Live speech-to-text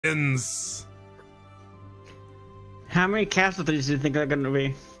Ins. How many casualties do you think are going to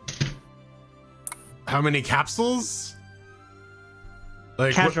be? How many capsules?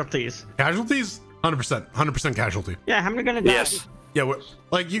 Like Casualties. Casualties? 100% casualty. Yeah, how many are going to die? Yes. Yeah,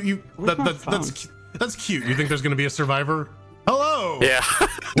 like that's cute. You think there's going to be a survivor? Hello. Yeah.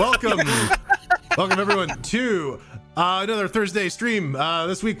 Welcome everyone to another Thursday stream.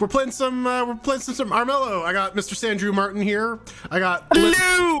 This week we're playing some Armello. I got Mr. Sandrew Martin here. I got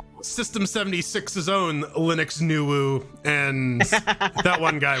System 76's own Linux Nuwu, and that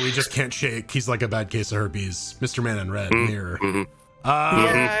one guy we just can't shake. He's like a bad case of herpes. Mr. Man in Red here.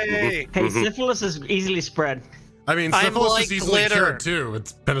 Yay. Hey, syphilis is easily spread. I mean, syphilis is easily cured too.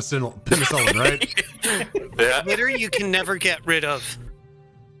 It's penicillin, right? Yeah. Glitter you can never get rid of.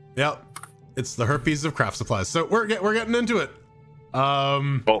 Yep. It's the herpes of craft supplies. So we're getting into it.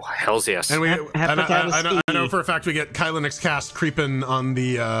 Oh, hells yes. And I know for a fact we get Kai Linux Cast creeping on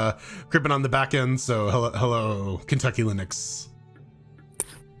the back end. So hello Kentucky Linux.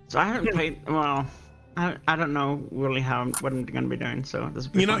 So I haven't played. Well, I don't know really what I'm going to be doing. So this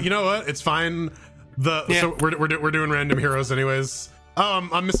will be you know what? It's fine. So we're doing random heroes anyways. I'm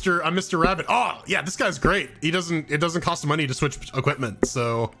Mr. Rabbit. Oh yeah, this guy's great. It doesn't cost money to switch equipment.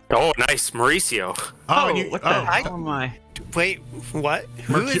 So oh nice, Mauricio. What the hell am I? Wait, what?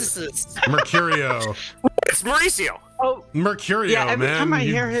 Who is this? Mercurio. It's Mauricio. Oh, Mercurio, yeah. Every man. time I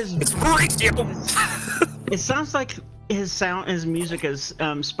hear his, It's Mauricio. it sounds like his music is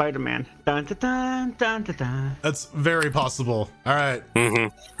Spider-Man. Dun, dun, dun, dun, dun, dun. That's very possible. All right.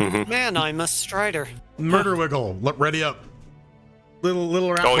 Man, I'm a Strider. Murder Wiggle. Ready up.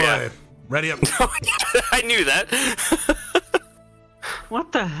 Little rap boy. Yeah. Ready up. I knew that.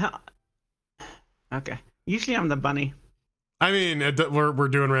 What the hell? Okay. Usually I'm the bunny. I mean, we're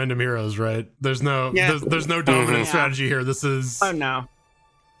doing random heroes, right? There's no dominant strategy here. This is Oh no.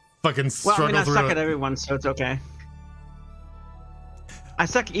 fucking Well, struggle I mean, I through suck it. at everyone, so it's okay. I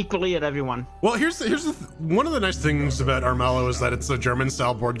suck equally at everyone. Well, here's one of the nice things about Armello is that it's a German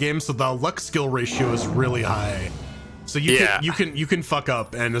style board game, so the luck skill ratio is really high. So you can fuck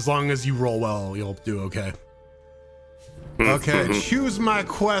up, and as long as you roll well, you'll do okay. Okay, choose my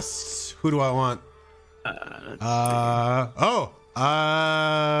quest. Who do I want?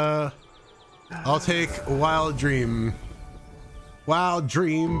 I'll take Wild Dream. Wild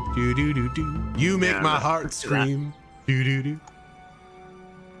Dream. Do do do do. You make my heart scream. Do do do.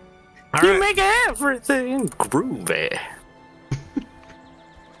 All You right. make everything groovy.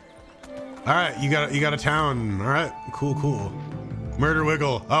 All right, you got a town. All right, cool. Murder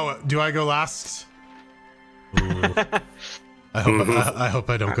Wiggle. Oh, do I go last? Ooh. I hope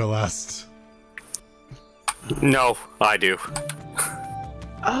I don't go last. No, I do.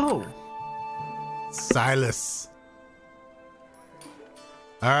 Oh. Silas.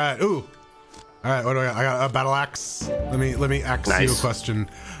 All right. Ooh. All right. What do I got? I got a battle axe. Let me ask you a question.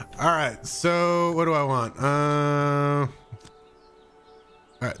 All right. So what do I want? All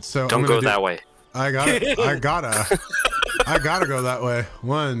right. So Don't go that way. I gotta go that way.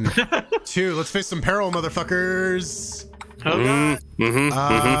 1, 2. Let's face some peril, motherfuckers.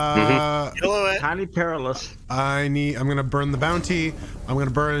 Highly perilous. I'm gonna burn the bounty. I'm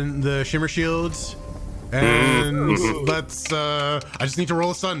gonna burn the shimmer shields, and let's. I just need to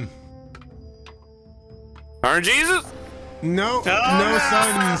roll a sun. Orange Jesus. No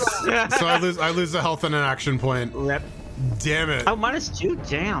suns. So I lose a health and an action point. Rip. Damn it. Oh, -2.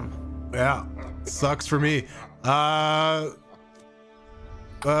 Damn. Yeah, sucks for me. Can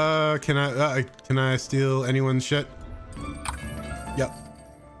I steal anyone's shit? Yep.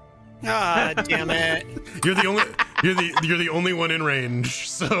 Ah, damn it. You're the only one in range.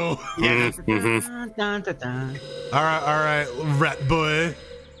 So. Dun, dun, dun, dun. All right, rat boy.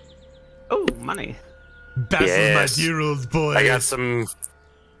 Oh, money. Bass is my dear old boy. I got some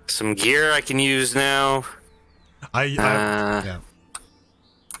gear I can use now. Yeah.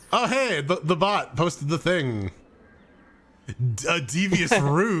 Oh hey, the bot posted the thing. A devious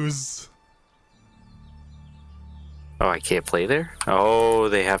ruse. Oh, I can't play there? Oh,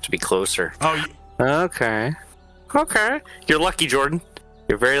 they have to be closer. Oh, Okay. You're lucky, Jordan.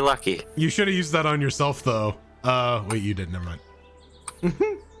 You're very lucky. you should have used that on yourself though. Wait, you did. Never mind.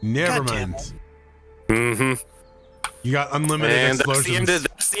 Never mind. You got unlimited And explosions.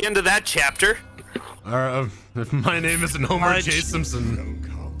 that's the end of that chapter. My name isn't Homer J. Simpson.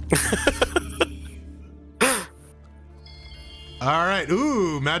 All right.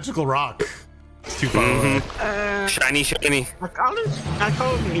 Ooh, magical rock. It's too far away. Shiny. I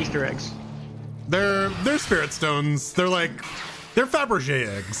call them Easter eggs. They're spirit stones. They're Fabergé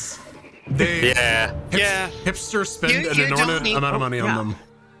eggs. They Yeah. hipsters spend an inordinate amount of money on them.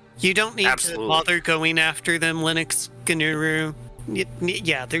 You don't need Absolutely. to bother going after them, Linux Gnuru.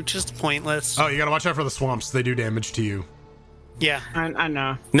 Yeah, they're just pointless. Oh, you gotta watch out for the swamps. They do damage to you. Yeah. I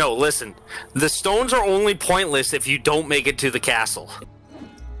know. No, listen. The stones are only pointless if you don't make it to the castle.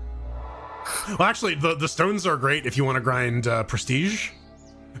 Well, actually, the stones are great if you want to grind prestige.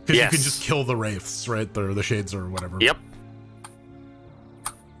 Because Yes. you can just kill the wraiths, right? Or the shades or whatever. Yep.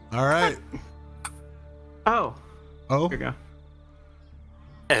 All right. Oh, Oh, here we go.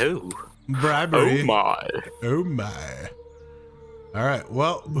 Oh. bribery. Oh my. Oh my. All right.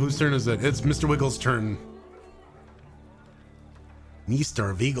 Well, whose turn is it? It's Mr. Wiggles' turn.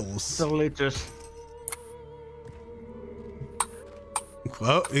 Mr. Wiggles. So Lutus.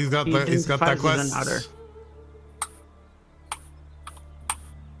 Well, he's got that quest.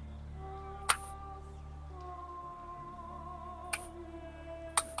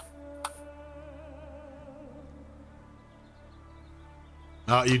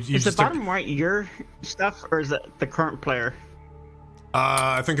 You Is the just start, bottom right your stuff, or is it the current player?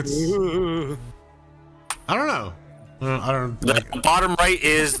 I think it's. I don't know. I don't. The Like, bottom right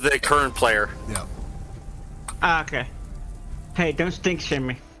is the current player. yeah. Ah, okay. Hey, don't stink shame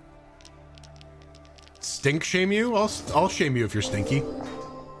me. Stink shame you? I'll shame you if you're stinky.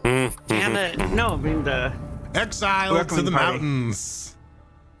 Damn it. No, I mean the. Exile to Welcome the party. mountains.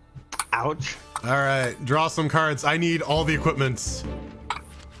 Ouch. All right, draw some cards. I need all the equipment.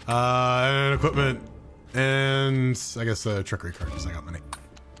 And equipment, and I guess a trickery card because I got money.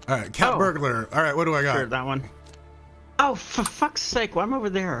 All right, cat Oh. burglar. All right, what do I Sure, got? that one. Oh, for fuck's sake! Why am I over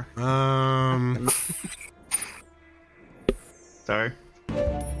there? Sorry.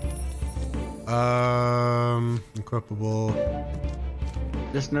 Equipable.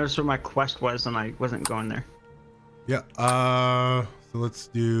 Just noticed where my quest was, and I wasn't going there. Yeah. So let's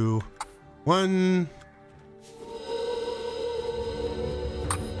do one.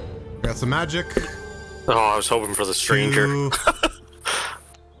 Got some magic. Oh, I was hoping for the stranger. Two.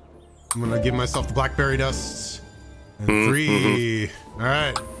 I'm gonna give myself the blackberry dust. And three. All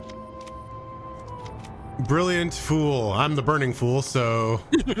right. Brilliant fool. I'm the burning fool, so.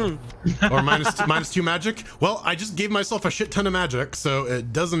 Or minus two magic. Well, I just gave myself a shit ton of magic, so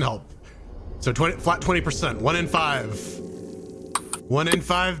it doesn't help. So flat 20%. 1 in 5. 1 in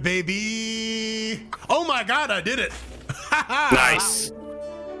 5, baby. Oh my god, I did it. Nice.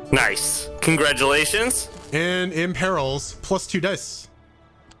 Nice. Congratulations. And imperils plus 2 dice.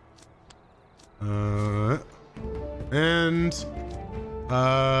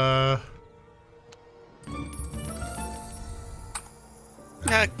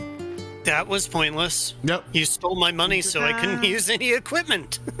 That was pointless. Yep. You stole my money, so I couldn't use any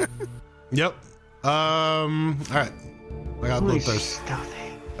equipment. Yep. All right. I got Holy both those.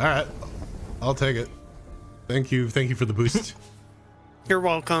 stuffy. All right. I'll take it. Thank you for the boost. You're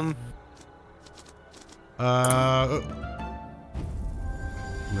welcome. All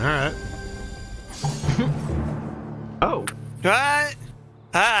right. Oh. What?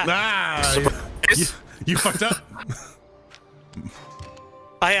 Ah, You fucked up.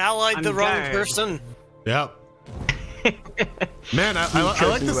 I allied I'm the wrong dead. person. Yep. Man, I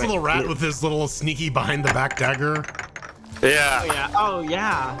like this little rat with his little sneaky behind the back dagger. Yeah. Oh yeah. Oh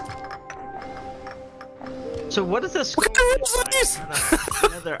yeah. So what is this?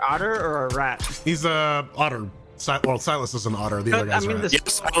 Another otter or a rat? He's a otter. Well, Silas is an otter. The other guy's a rat. this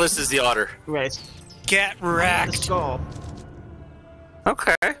Yes, Silas is the otter. right. Get The wrecked. skull.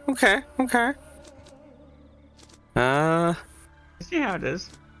 Okay. See how it is.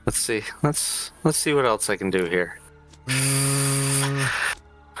 Let's see. Let's see what else I can do here.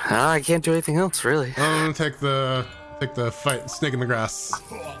 I can't do anything else, really. I'm gonna take the fight snake in the grass.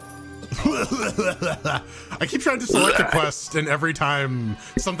 I keep trying to select a quest, and every time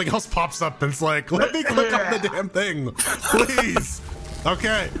something else pops up, and it's like, let me click on the damn thing, please.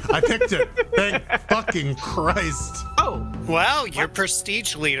 Okay, I picked it. Thank fucking Christ. Oh. Wow, you're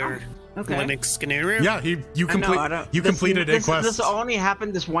prestige leader. Okay. Linux Gnuru. Yeah, you I know, I don't- this- completed a this, quest. This only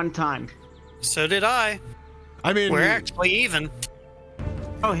happened this one time. So did I. I mean, We're actually even.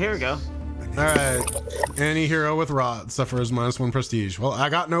 Oh, here we go. all right. Any hero with rot suffers -1 prestige. Well, I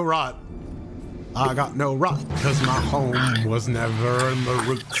got no rot. I got no rot because my home was never in the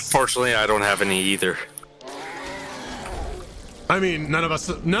roots. Fortunately, I don't have any either. I mean, none of us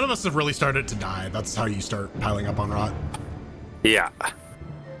have really started to die. That's how you start piling up on rot. Yeah.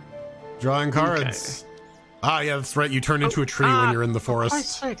 Drawing cards. Ah, yeah, that's right. You turn into a tree when you're in the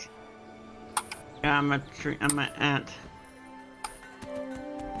Christ's forest. sake. Yeah, I'm a tree. I'm an ant.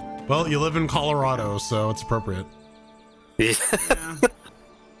 Well, you live in Colorado, so it's appropriate. Yeah. Yeah.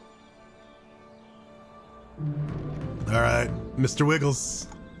 All right, Mr. Wiggles.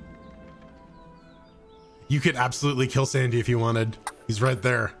 You could absolutely kill Sandy if you wanted. He's right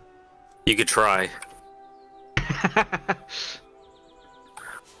there. You could try.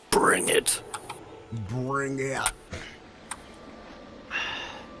 Bring it. Bring it.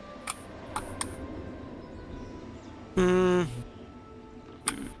 I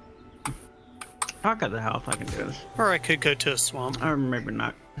got the health. I can do this. Or I could go to a swamp. Or maybe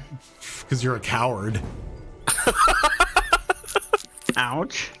not. Because you're a coward.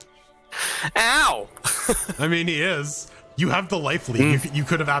 Ouch. Ow! I mean, he is. You have the life lead. You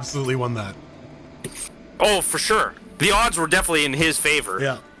could have absolutely won that. Oh, for sure. The odds were definitely in his favor.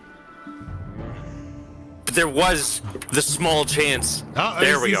 Yeah. But there was the small chance. Oh,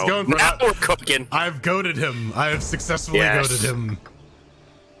 there we he's go. going for Now it. we're cooking. I've goaded him. I have successfully goaded him.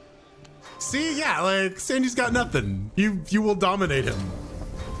 See, yeah, like Sandy's got nothing. You will dominate him.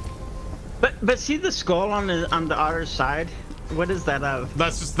 But see the skull on the other side. What is that of?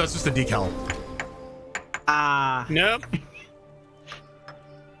 That's just a decal. Nope.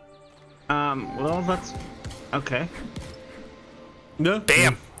 Well, that's okay. No.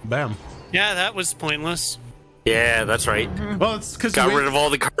 Bam. Bam. Yeah, that was pointless. Yeah, that's right. Well, it's because Got rid of all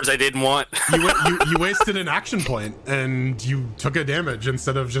the cards I didn't want. you wasted an action point and you took a damage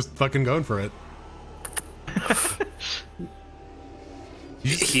instead of just fucking going for it.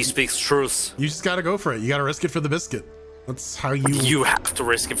 He speaks truth. You just gotta go for it. You gotta risk it for the biscuit. That's how you. You have to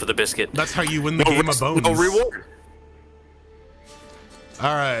risk it for the biscuit. That's how you win the game of bones. No reward.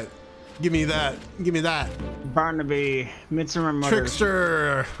 All right, give me that. Give me that. Barnaby, Midsummer Murders.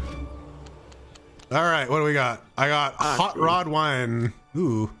 Trickster. All right, what do we got? I got hot rod wine.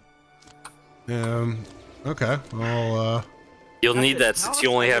 Ooh. Okay. I'll. You'll need that since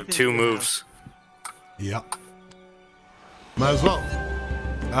you only have 2 moves. Yep. Might as well.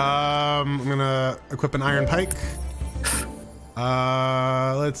 I'm gonna equip an iron pike.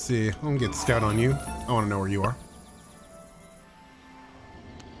 Let's see. I'm gonna get scout on you. I want to know where you are.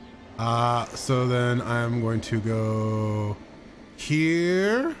 So then I'm going to go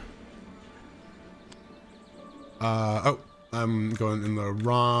here. Oh, I'm going in the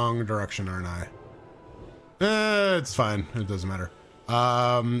wrong direction, aren't I? It's fine. It doesn't matter.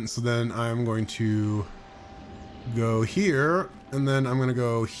 So then I'm going to go here, and then I'm gonna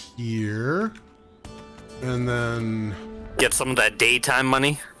go here, and then Get some of that daytime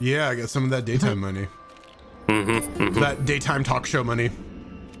money. yeah, I get some of that daytime money. That daytime talk show money.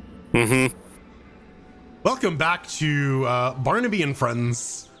 Welcome back to Barnaby and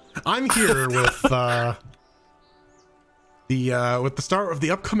Friends. I'm here with the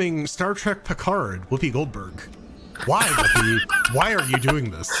upcoming Star Trek Picard, Whoopi Goldberg. Why, Whoopi? Why are you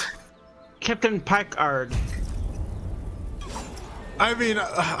doing this? Captain Picard. I mean,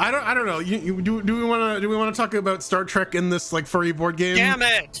 I don't know. Do we want to talk about Star Trek in this like furry board game? Damn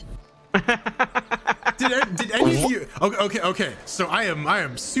it! Did any of you? Okay. So I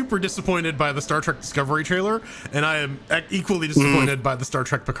am super disappointed by the Star Trek Discovery trailer, and I am equally disappointed by the Star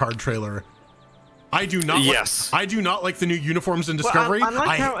Trek Picard trailer. I do not. Yes. I do not like the new uniforms in Discovery. Well, I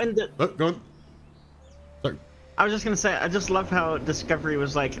like how in the. Go on. Sorry. I was just gonna say, I just love how Discovery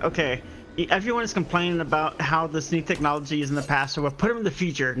was like, okay, everyone is complaining about how this new technology is in the past, so we'll put them in the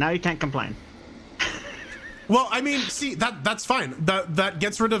future. Now you can't complain. Well, I mean, see, that's fine. That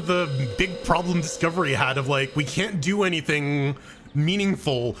gets rid of the big problem Discovery had of like we can't do anything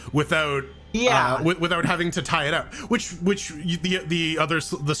meaningful without without having to tie it out. The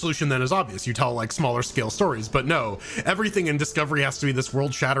solution then is obvious. You tell like smaller scale stories, but no, everything in Discovery has to be this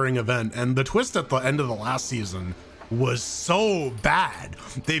world shattering event. And the twist at the end of the last season was so bad.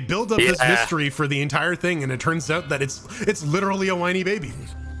 They build up this mystery for the entire thing, and it turns out that it's literally a whiny baby.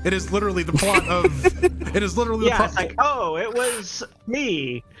 It is literally the plot of. It is literally the plot. It's like, oh, it was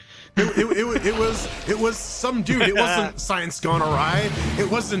me. It was some dude. It wasn't science gone awry. It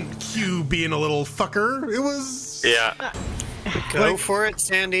wasn't Q being a little fucker. It was Go for it,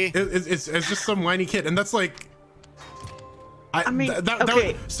 Sandy. It's just some whiny kid, and that's like. I mean,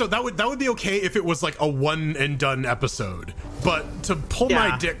 okay. That would be okay if it was like a one and done episode, but to pull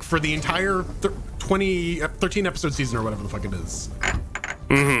my dick for the entire 13 episode season or whatever the fuck it is,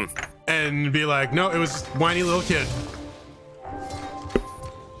 and be like, no, it was just whiny little kid.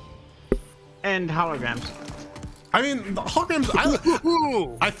 And holograms. I mean, the holograms.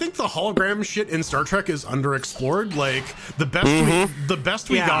 I think the hologram shit in Star Trek is underexplored. Like the best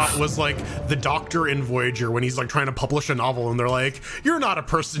we got was like the Doctor in Voyager when he's like trying to publish a novel, and they're like, "You're not a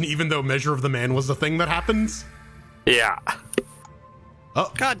person," even though Measure of the Man was the thing that happens. Yeah. Oh,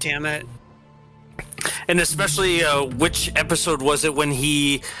 God damn it! And especially, which episode was it when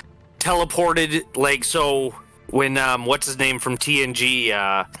he teleported? Like, so when what's his name from TNG,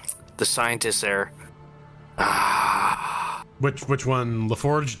 the scientist there. Which one?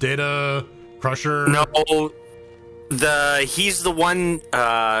 LaForge, Data, Crusher? No, he's the one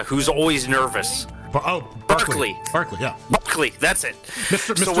who's always nervous. Barkley. Barkley. Barkley, yeah. Barkley, that's it.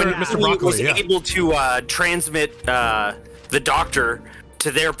 Mr. When Mr. he Broccoli, was yeah. able to transmit the doctor to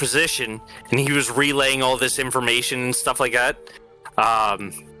their position, and he was relaying all this information and stuff like that.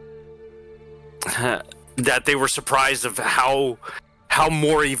 That they were surprised of how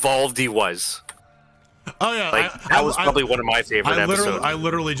more evolved he was. Oh yeah, that was probably one of my favorite episodes. I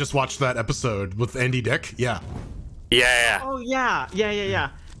literally just watched that episode with Andy Dick. Yeah. Yeah. Oh yeah.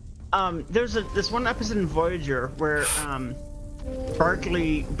 There's this one episode in Voyager where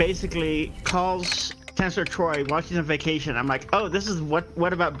Barkley basically calls Chancellor Troy while she's on vacation. I'm like, oh, this is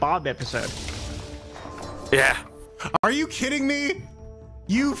what about Bob episode? Yeah. Are you kidding me?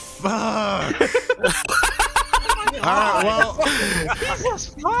 You fuck. Alright, well,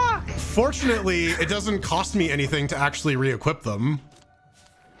 Jesus fuck! Fortunately, it doesn't cost me anything to actually re-equip them.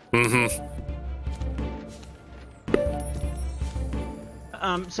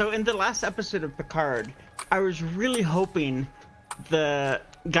 So in the last episode of Picard, I was really hoping the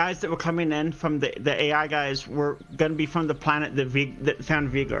guys that were coming in from the AI guys were going to be from the planet that found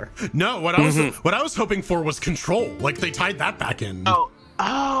Vigor. No, what I was hoping for was Control. Like they tied that back in.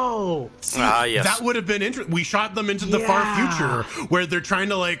 Oh. See, yes. That would have been interesting. We shot them into the far future where they're trying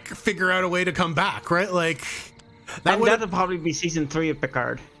to like figure out a way to come back, right? Like that'll probably be season 3 of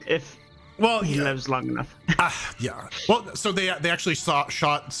Picard if he lives long enough. Yeah. Well, so they actually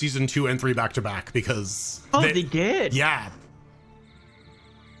shot season 2 and 3 back to back because they did. Yeah.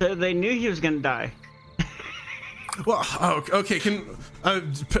 So they knew he was gonna die. Well, okay. Can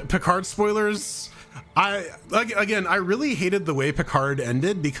Picard spoilers? I really hated the way Picard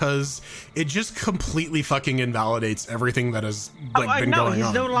ended because it just completely fucking invalidates everything that has been going on.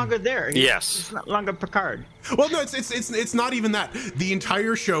 He's no longer there. He's no longer Picard. Well, no, it's not even that. The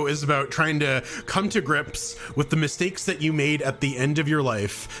entire show is about trying to come to grips with the mistakes that you made at the end of your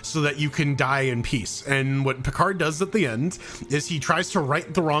life so that you can die in peace. And what Picard does at the end is he tries to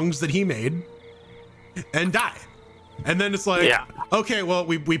right the wrongs that he made and die. And then it's like, okay, well,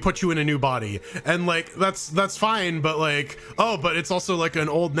 we put you in a new body, and like that's fine, but like, but it's also like an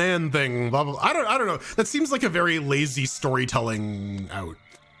old man thing. Blah blah. I don't know. That seems like a very lazy storytelling out.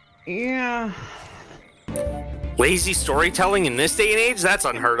 Yeah. Lazy storytelling in this day and age? That's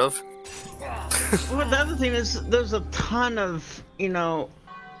unheard of. Well, the other thing is, there's a ton of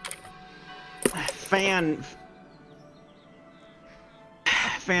fan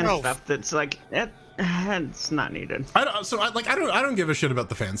stuff that's like it's not needed. I don't give a shit about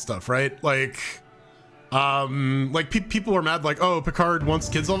the fan stuff, right? Like people are mad, like, oh, Picard wants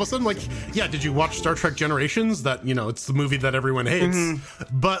kids all of a sudden. Like, yeah, did you watch Star Trek Generations? That, it's the movie that everyone hates.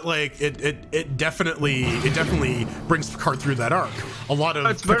 But like, it definitely brings Picard through that arc. A lot of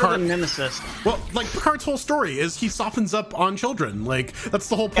it's better than Nemesis. Well, like Picard's whole story is he softens up on children. Like that's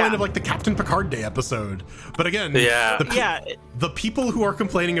the whole point of like the Captain Picard Day episode. But again, the people who are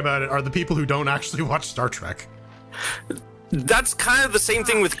complaining about it are the people who don't actually watch Star Trek. That's kind of the same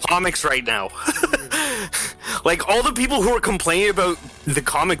thing with comics right now. Like, all the people who are complaining about the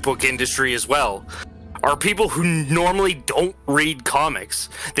comic book industry as well are people who normally don't read comics.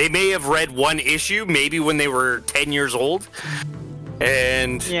 They may have read one issue, maybe when they were 10 years old,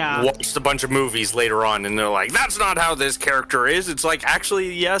 and watched a bunch of movies later on, and they're like, that's not how this character is. It's like,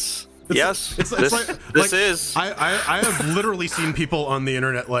 actually, yes. This is. I have literally seen people on the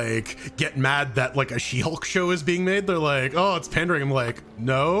internet like get mad that like a She-Hulk show is being made. They're like, oh, it's pandering. I'm like,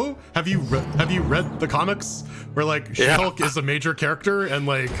 no. Have you read the comics where like She-Hulk is a major character and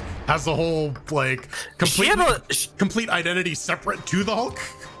like has the whole like complete identity separate to the Hulk?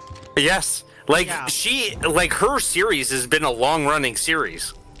 Yes. She her series has been a long running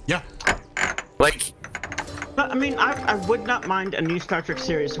series. Yeah. Like. But I mean, I would not mind a new Star Trek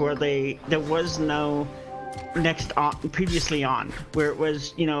series where there was no previously on, where it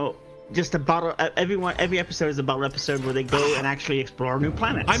was just a bottle. Every episode is a bottle episode where they go and actually explore new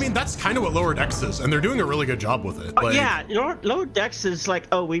planets. I mean, that's kind of what Lower Decks is, and they're doing a really good job with it. Lower Decks is like,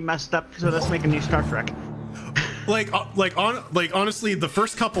 oh, we messed up, so let's make a new Star Trek. Honestly, the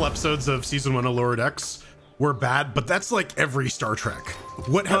first couple episodes of season 1 of Lower Decks were bad, but that's like every Star Trek.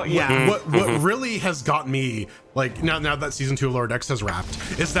 What really has got me, like, now that season 2 of Lower Decks has wrapped,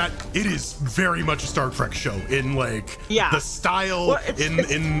 is that it is very much a Star Trek show in like the style.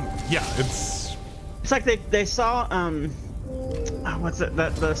 It's like they saw what's it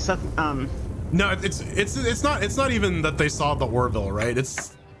that the Seth no, it's not even that they saw the Orville, right?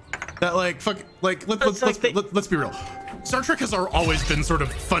 It's That like fuck like let's be real. Star Trek has always been sort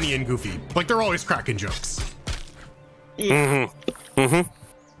of funny and goofy. Like they're always cracking jokes. Yeah.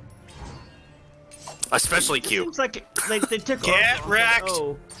 Especially It Q. seems like they took Get oval, wrecked. Like,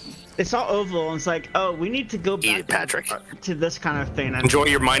 oh, it's all oval, and it's like, oh, we need to go Eat back it, Patrick. to this kind of thing. And Enjoy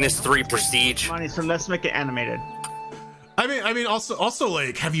your -3 prestige. money, so let's make it animated. I mean, also,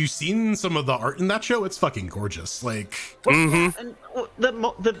 like, have you seen some of the art in that show? It's fucking gorgeous. Like, And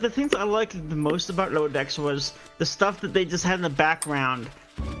the things I liked the most about Lower Decks was the stuff that they just had in the background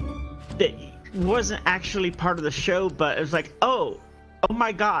that wasn't actually part of the show, but it was like, oh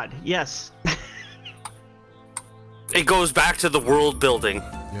my god, yes. It goes back to the world building,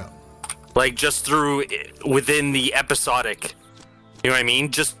 yeah. like just through within the episodic. You know what I mean?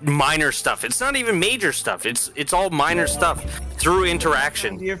 Just minor stuff. It's not even major stuff. It's all minor stuff through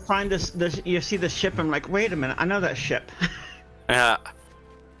interaction. You find this you see the ship, and I'm like, wait a minute, I know that ship.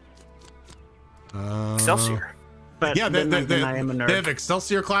 Excelsior. But Yeah, then I am a nerd. they have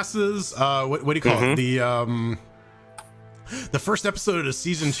Excelsior classes. What do you call it? The first episode of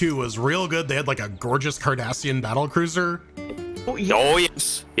season 2 was real good. They had like a gorgeous Cardassian battle cruiser, Oh, yeah. Oh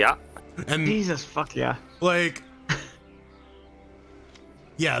yes, yeah. and Jesus, fuck yeah. like,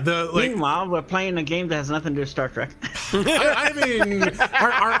 yeah, the like. Meanwhile, we're playing a game that has nothing to do with Star Trek. I mean,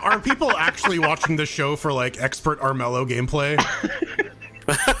 are people actually watching the show for like expert Armello gameplay?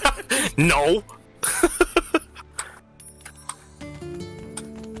 No.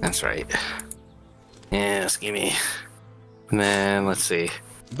 That's right. Yes, give me. And then let's see.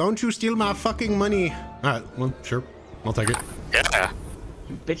 Don't you steal my fucking money? All right, well, sure, I'll take it. Yeah.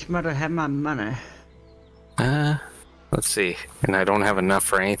 Bitch mother have my money. Let's see. And I don't have enough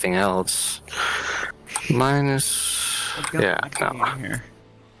for anything else. Minus. Yeah, no. Here.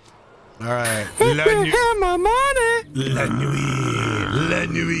 All right, Have my money. la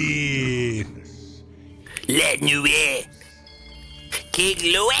nuit. La nuit. King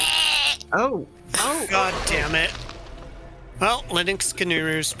Louis. Oh, God damn it. Well, Linux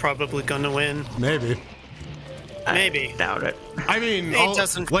Gnuru's probably gonna win. Maybe. Maybe. doubt it. I mean, It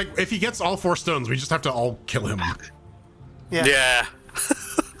doesn't- like if he gets all 4 stones, we just have to all kill him. Yeah.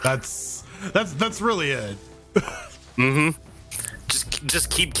 That's really it. Just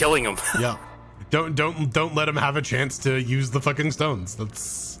keep killing him. Yeah. Don't let him have a chance to use the fucking stones.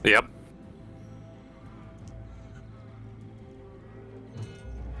 That's Yep.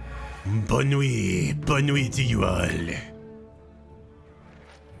 bonne nuit to you all.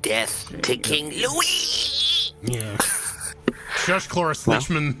 Death to King Louis. Yeah. Shush, Cloris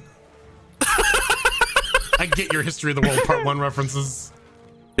Leachman. I get your History of the World Part 1 references.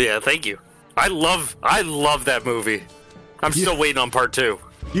 Yeah, thank you. I love that movie. I'm still waiting on part 2.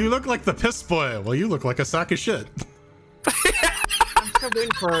 You look like the piss boy. Well, you look like a sack of shit. I'm still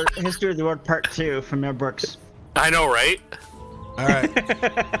waiting for History of the World Part 2 from Mel Brooks. I know, right? All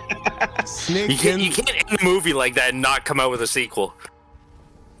right. Snake in. You can't end a movie like that and not come out with a sequel.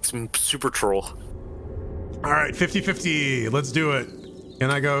 It's super troll. All right, 50-50. Let's do it.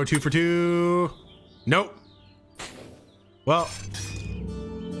 Can I go 2 for 2? Nope. Well,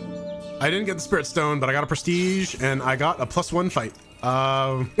 I didn't get the Spirit Stone, but I got a Prestige, and I got a +1 fight.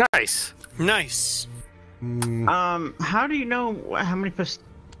 Nice. Nice. How do you know how many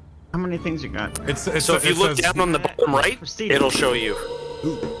things you got? So if you look down on the bottom right, it'll show you.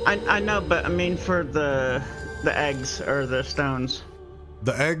 I know, but I mean for the eggs or the stones.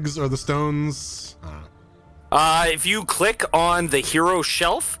 The eggs or the stones. If you click on the hero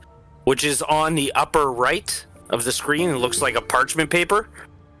shelf, which is on the upper right of the screen, it looks like a parchment paper.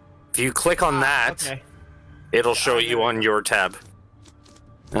 If you click on that, Okay. it'll show you on your tab.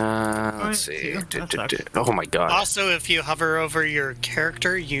 Let's see. that sucks. Oh my god. Also, if you hover over your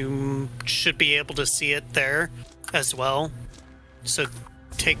character, you should be able to see it there as well. So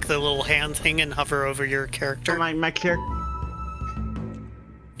take the little hand thing and hover over your character. My character.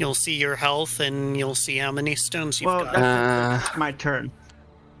 You'll see your health and you'll see how many stones you've Well, got. that's my turn.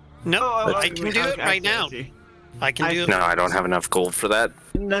 No, I you can mean- do it okay, right now. see. I can do it. No, I don't have enough gold for that.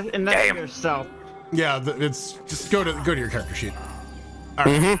 And that's Damn. yourself. Yeah, it's just go to your character sheet. All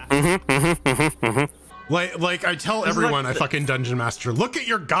right. Like I tell everyone, I fucking dungeon master. Look at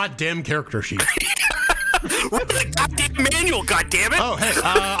your goddamn character sheet. What the goddamn manual, goddammit! Oh, hey,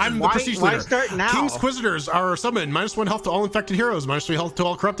 I'm the prestige why leader. start now? King's Inquisitors are summoned. -1 health to all infected heroes. -3 health to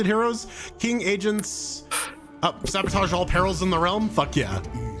all corrupted heroes. King agents sabotage all perils in the realm. Fuck yeah.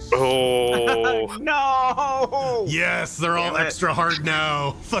 Oh. No! Yes, they're all Damn it. extra hard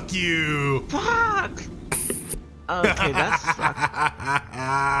now. Fuck you. Fuck! Okay, that's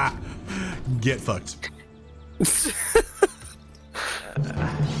Get fucked.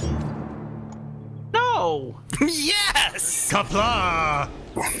 No! Yes! Kapla!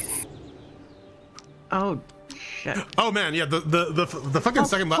 Oh, shit. Oh man, yeah, the fucking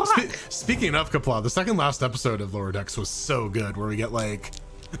second last. Speaking of Kapla, the second last episode of Lower Decks was so good, where we get like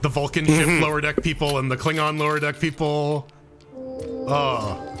the Vulcan ship lower deck people and the Klingon lower deck people.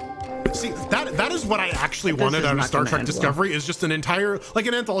 Oh. See, that is what I actually wanted out of Star Trek Discovery, is just an entire, like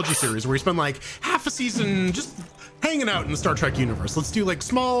an anthology series where you spend like half a season just hanging out in the Star Trek universe. Let's do like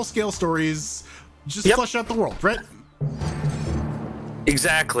small scale stories, just flesh out the world, right?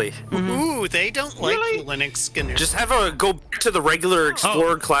 Exactly. Ooh, they don't like Linux Skinners. Just go back to the regular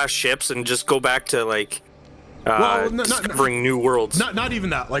Explorer class ships and just go back to like discovering new worlds. Not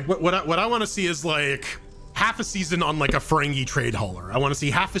even that. Like what I want to see is like half a season on like a Ferengi trade hauler. I want to see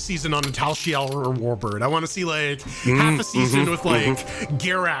half a season on a Tal Shiel or Warbird. I want to see like half a season with like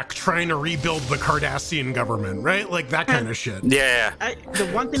Garak trying to rebuild the Cardassian government, right? Like that kind of shit. Yeah. The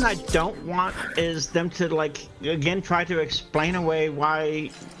one thing I don't want is them to like again try to explain away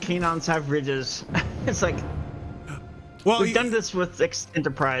why Klingons have ridges. It's like, well, we've done this with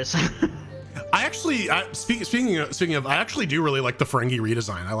Enterprise. I actually, speaking of, I actually do really like the Ferengi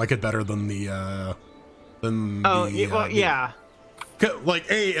redesign. I like it better than the. Yeah. Like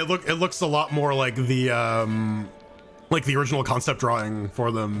it looks a lot more like the original concept drawing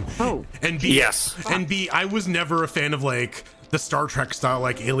for them. Oh. And B, and B, I was never a fan of like the Star Trek style,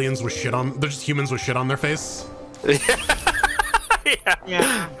 like aliens with shit on. They're just humans with shit on their face.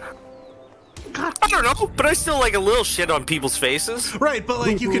 Yeah. God, I don't know, but I still like a little shit on people's faces. Right, but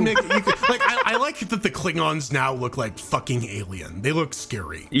like you can like I like that the Klingons now look like fucking alien. They look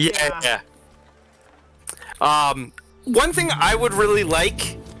scary. Yeah. One thing I would really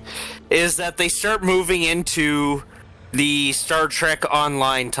like is that they start moving into the Star Trek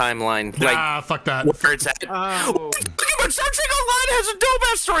Online timeline. Like, fuck that. Where it's at. Oh. But Star Trek Online has a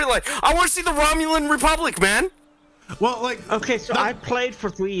dope-ass storyline. I want to see the Romulan Republic, man. Well, like, okay, so I played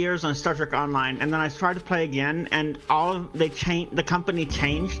for 3 years on Star Trek Online, and then I tried to play again, and the company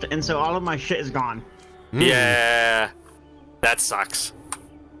changed, and so all of my shit is gone. Yeah, that sucks.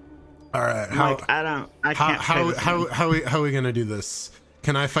 All right, how are we gonna do this?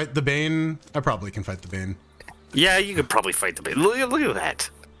 Can I fight the Bane? I probably can fight the Bane. Yeah, you could probably fight the Bane. Look at that.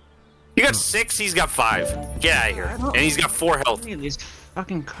 You got 6, he's got 5. Get out of here. And he's got 4 health. Look at these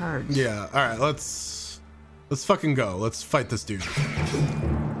fucking cards. Yeah, all right, let's fucking go. Let's fight this dude.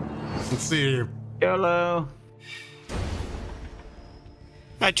 Let's see. YOLO.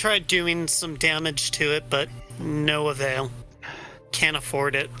 I tried doing some damage to it, but no avail. Can't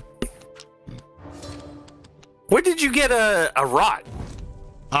afford it. Where did you get a rot?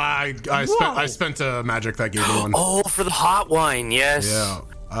 I spent a magic that gave me one. Oh, for the hot wine, yes. Yeah.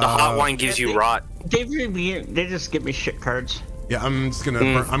 The hot wine gives you rot. They just give me shit cards. Yeah, I'm just gonna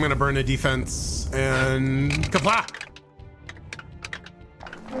I'm gonna burn a defense and kapla.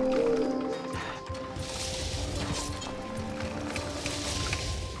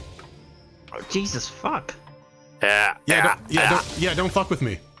 Oh, Jesus fuck. Don't fuck with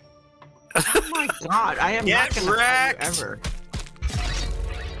me. Oh my god, I am not gonna fight you ever.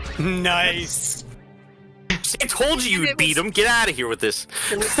 Nice. I told you you'd beat him. Get out of here with this.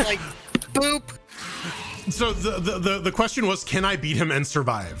 It was like, boop. So the question was, can I beat him and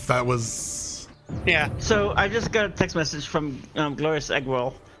survive? That was... Yeah. So I just got a text message from Glorious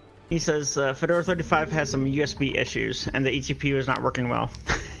Eggwell. He says Fedora 35 has some USB issues and the EGPU is not working well.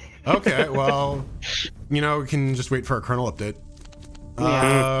 Okay, well, we can just wait for a kernel update.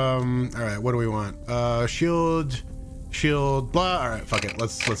 Yeah. All right, what do we want? Shield, blah. All right, fuck it.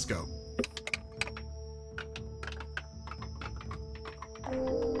 Let's go.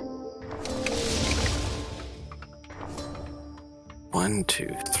 One, 2,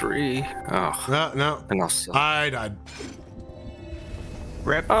 3. Oh. No. And I died.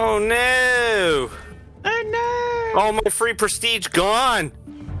 Rip. Oh no! Oh no! All my free prestige gone.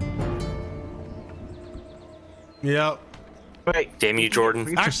 Yep. Wait, damn you,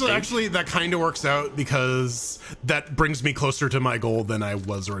 Jordan. Actually, that kind of works out because that brings me closer to my goal than I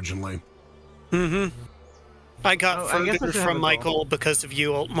was originally. Mm-hmm. I got further from my goal because of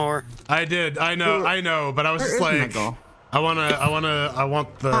you, Altmore. I did. I know. But I was just like, I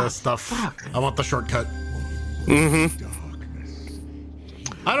want the stuff. Fuck. I want the shortcut. Mm-hmm.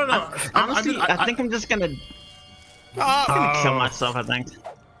 I don't know. Honestly, I think I'm just gonna. I'm gonna kill myself. I think.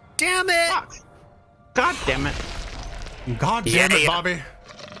 Damn it! Fuck. God damn it! God damn it, Bobby.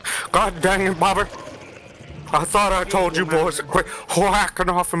 God dang it, Bobby. I thought I told you boys to quit whacking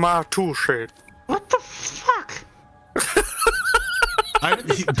off in my tool shed. What the fuck?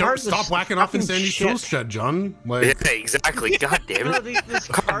 Don't stop whacking off in Sandy's tool shed, John. Like, yeah, exactly. God damn it. This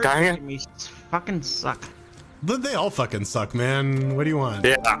God card dang is it. giving me fucking suck. They all fucking suck, man. What do you want?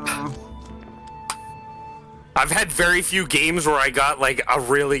 Yeah. I've had very few games where I got like a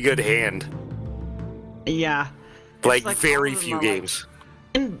really good hand. Yeah. Like all very of them few are, games.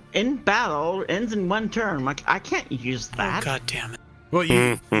 Like, in battle ends in one turn. Like I can't use that. Oh, God damn it. Well,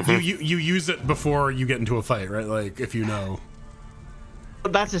 you use it before you get into a fight, right? Like if you know.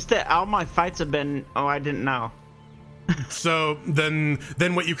 But that's just it. All my fights have been. Oh, I didn't know. So then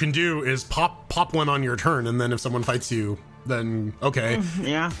what you can do is pop one on your turn, and then if someone fights you, then okay.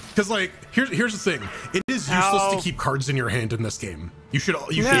 Yeah. Because like here's the thing, it is useless to keep cards in your hand in this game. You should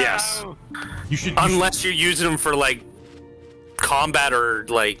Yes. you should Unless you're using them for like combat or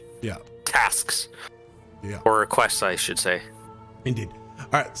like tasks. Yeah. Or quests, I should say. Indeed. All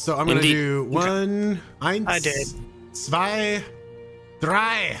right, so I'm gonna do 1, eins, I did. 2,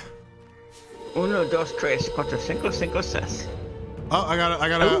 3. 1, 2, 3, 4, 5, 5, 6. Oh, I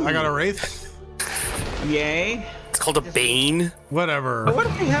got a wraith. Yay. It's called a bane. Whatever. What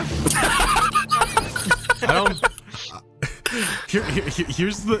do we have? I don't.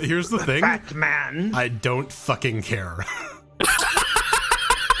 Here's the thing. Batman. I don't fucking care.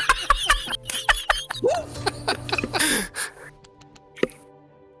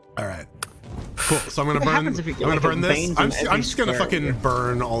 All right. Cool. So I'm gonna burn this. I'm just gonna fucking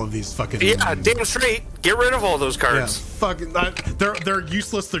burn all of these fucking. Yeah, damn straight. Get rid of all those Yeah, cards. fucking. They're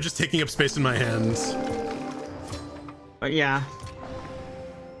useless. They're just taking up space in my hands. Yeah.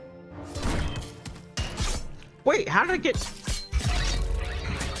 Wait, how did I get?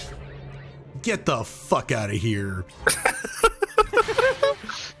 Get the fuck out of here.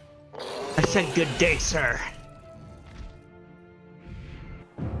 I said good day, sir.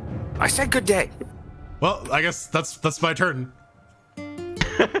 I said good day. Well, I guess that's my turn.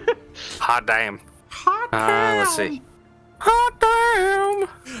 Hot damn. Hot damn. Let's see. Hot damn.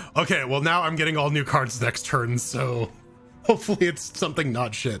 Okay, well now I'm getting all new cards next turn, so hopefully it's something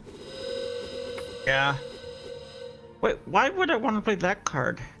not shit. Yeah. Wait, why would I want to play that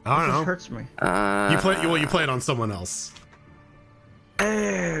card? I don't It just know. hurts me. You play it on someone else.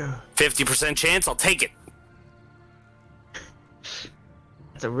 Oh, 50% chance, I'll take it.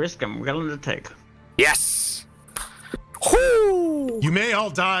 it's a risk I'm willing to take. Yes. Whoo! You may all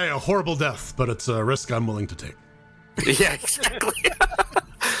die a horrible death, but it's a risk I'm willing to take. Yeah, exactly.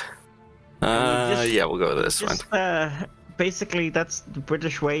 Yeah, we'll go with this one. Just, basically, that's the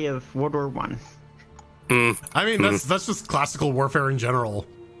British way of World War One. I mean, that's just classical warfare in general.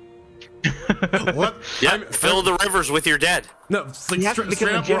 What? Yeah, fill the rivers with your dead. No, it's like You have to straight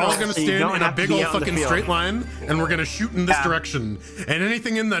become a up, we're all general, gonna so you stand don't in a have to big be old out in the fucking field. straight line, and we're gonna shoot in this Yeah. direction, and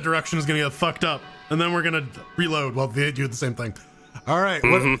anything in that direction is gonna get fucked up, and then we're gonna reload while they do the same thing. All right,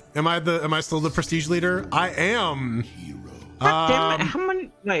 what am I still the prestige leader? I am. God damn it! How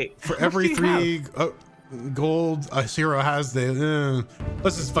many? Wait. For how much every do you have? 3 gold a hero has,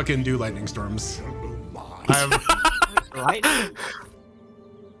 let's just fucking do lightning storms. I have Right?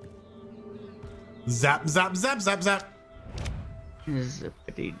 zap, zap, zap, zap, zap.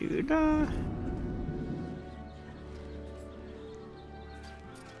 Zippity-doo-dah.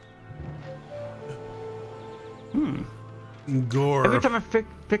 Gore. Every time I pick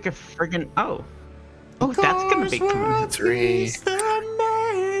a friggin' oh, that's gonna be coming. 3. The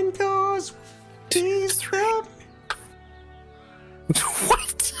man goes.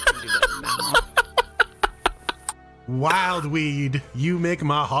 What? Wild weed, you make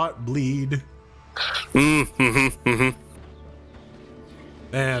my heart bleed. And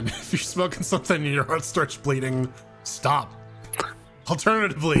if you're smoking something and your heart starts bleeding, stop.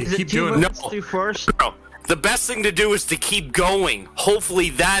 Alternatively, Is it keep 2 doing it. minutes through force? No, the best thing to do is to keep going. Hopefully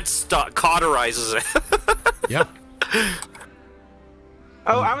that cauterizes it. Yeah.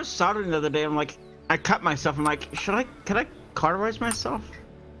 Oh, I was soldering the other day. I'm like, I cut myself. I'm like, could I cauterize myself?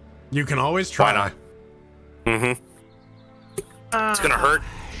 You can always try. Why not? It's gonna hurt.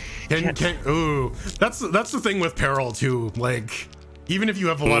 Ooh, that's the thing with peril too. Like, even if you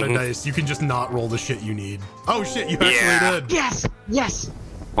have a lot of dice, you can just not roll the shit you need. Oh shit, you actually did. Yes, yes.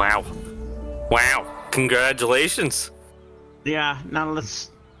 Wow. Wow. Congratulations. Yeah. Now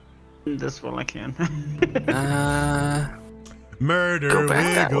let's do this while I can. Murder Go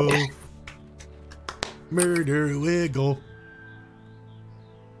back that wiggle. way. Murder wiggle.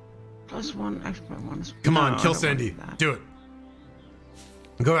 +1, extra 1. Come No, on, I kill don't Sandy. want that. Do it.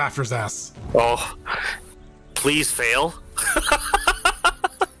 Go after his ass. Oh, please fail.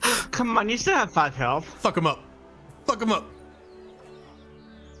 Come on, you still have 5 health. Fuck him up. Fuck him up.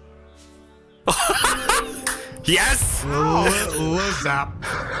 Yes. Low zap.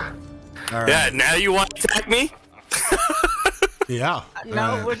 All right. Yeah. Now you want to attack me? Yeah. No,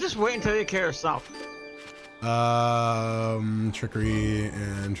 All right. we're just waiting until you kill yourself. Trickery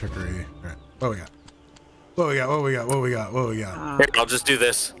and trickery. All right. What we got? What we got? What we got? What we got? What we got? Here, I'll just do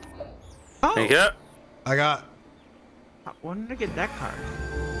this. Oh, There you go. I got. when did I get that card?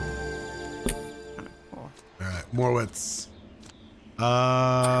 Kinda cool. All right. More wits.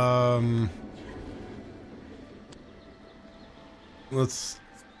 Let's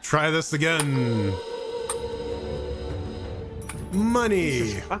try this again.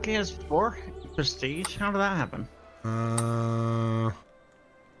 Money. Fucking has 4 prestige. How did that happen?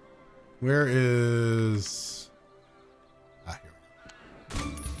 Where is? Ah, here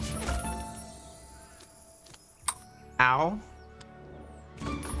we Ow.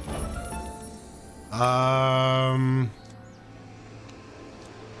 go.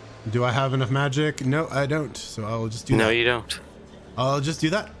 Do I have enough magic? No, I don't. So I'll just do that. No, you don't. I'll just do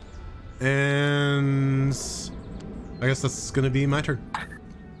that. And I guess that's gonna be my turn.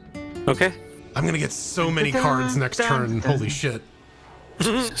 Okay. I'm gonna get so many cards next turn. Holy shit.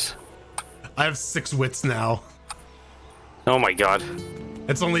 Jesus. I have 6 wits now. Oh my god.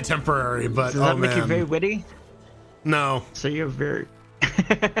 It's only temporary, but Does that oh make you man. very witty? No, So you're very.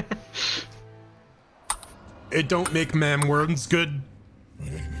 it don't make ma'am words good.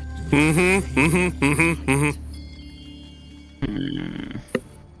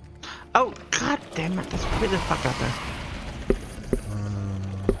 Oh, god damn it. Let's put the fuck out there.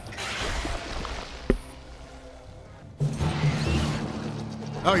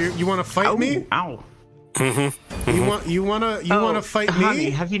 Oh, you want to fight me? Ow. You want to fight honey, me?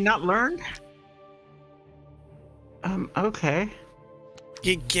 have you not learned? Okay.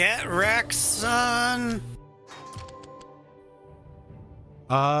 You get wrecked, son.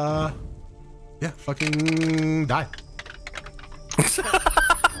 Yeah, fucking die.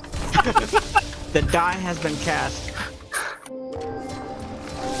 The die has been cast.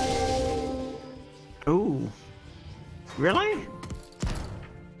 Ooh. Really?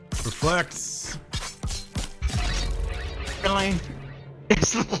 Reflects. Really?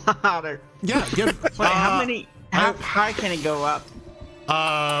 It's louder. Yeah, give. Wait, how many? How high can it go up?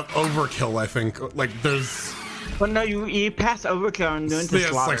 Overkill, I think. Like there's. Well, no, you pass overkill and go into Yeah,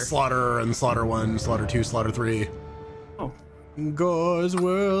 it's slaughter. like slaughter and slaughter 1, slaughter 2, slaughter 3. Oh. Gore's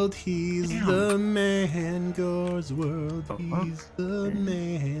world, he's Damn. the man. Gore's world, Oh. he's the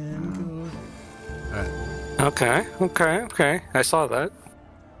man. Gore. Alright. Okay. I saw that.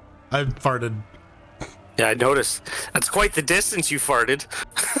 I farted. Yeah, I noticed. That's quite the distance you farted.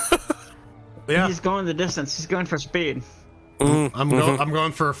 Yeah. He's going the distance. He's going for speed. I'm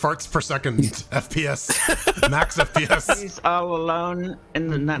going for farts per second. FPS. Max FPS. He's all alone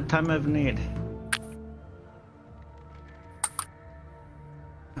in that time of need.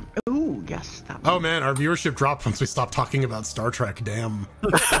 Ooh, yes. That Oh man, our viewership dropped once we stopped talking about Star Trek. Damn.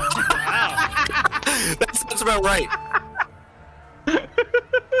 That's about right.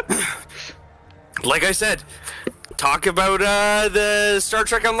 Like I said, talk about the Star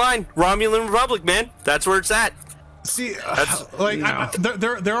Trek Online, Romulan Republic, man. That's where it's at. See,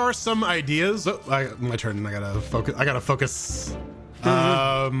 there are some ideas. Oh, my turn. I gotta focus.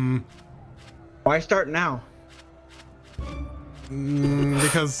 Why start now?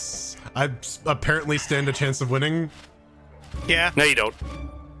 Because I apparently stand a chance of winning. Yeah. No, you don't.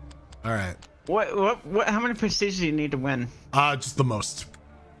 All right. What? How many prestige do you need to win? Just the most.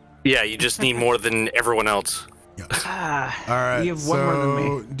 Yeah, you just need more than everyone else. Yeah. Ah, All right. you have one more than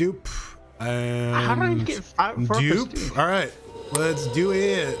me. Dupe. And How do I get 4 dupe? prestige? All right. Let's do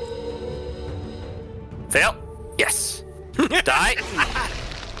it. Fail. Yes. Die.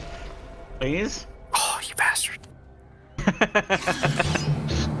 Please. Oh, you bastard.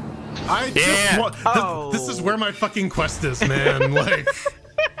 I Yeah. just want. Oh. This is where my fucking quest is, man. Like.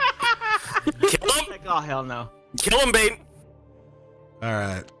 Kill him. Like, oh hell no. Kill him, Bane. All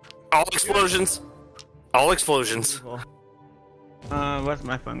right. All explosions. All explosions. What's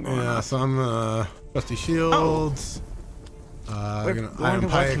my phone going? Yeah. So I'm Rusty Shields. We're Gonna going Iron to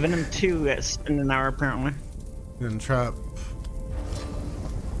watch Pike. Venom 2 in an hour apparently. Gonna trap.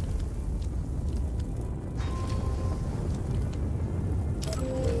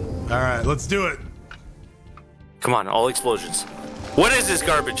 All right, let's do it. Come on, all explosions. What is this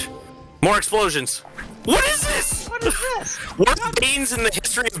garbage? More explosions. What is this? What is this? Worst Banes in the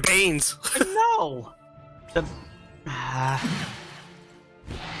history of Banes. No. The.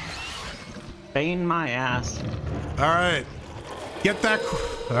 Bane my ass. All right, get that.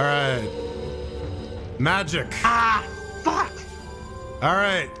 All right, magic. Ah, fuck. All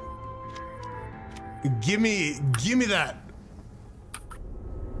right, give me that.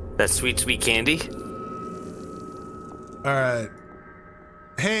 That sweet, sweet candy. All right,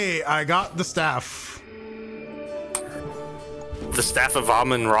 Hey, I got the staff. The Staff of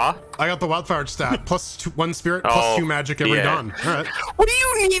Amun Ra? I got the wildfire staff. Plus 1 spirit, plus 2 magic every dawn. All right. What do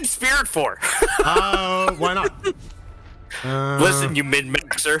you need spirit for? Why not? Listen, you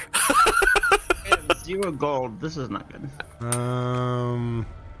mid-maxer. 0 gold. This is not good.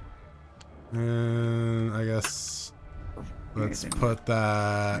 I guess let's put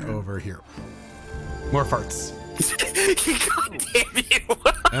that over here. More farts. God damn you.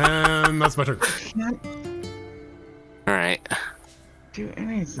 And that's my turn. Can't Alright. do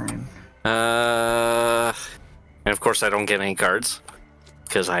anything. And of course I don't get any cards.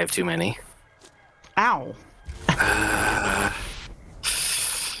 Because I have too many. Ow.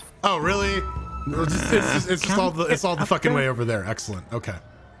 Oh, really? It's just all the fucking way over there. Excellent. Okay.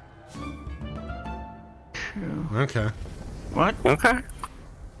 Okay. What? Okay.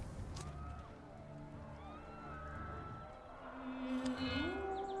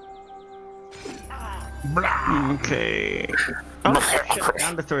 Okay. Oh, shit,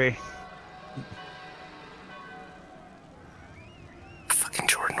 down to 3. Fucking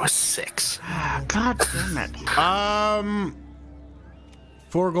Jordan was 6. God damn it.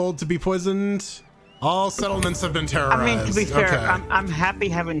 4 gold to be poisoned. All settlements have been terrorized. I mean, to be fair, okay. I'm happy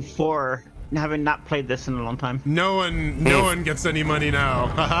having 4, having not played this in a long time. No one gets any money now.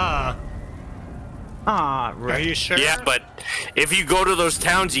 Haha. Ah, Are right. you sure? Yeah, but if you go to those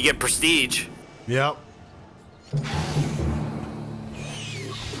towns, you get prestige. Yep.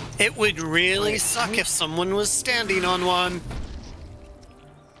 It would really suck if someone was standing on one.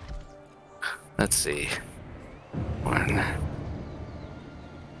 Let's see. 1.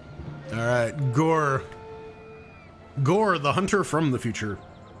 All right, Gore. Gore, the hunter from the future.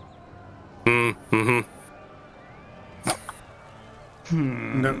 Mm-hmm.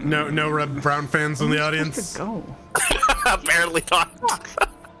 No Red Brown fans in the audience. Go. Apparently not.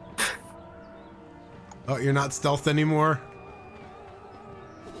 Oh, you're not stealth anymore.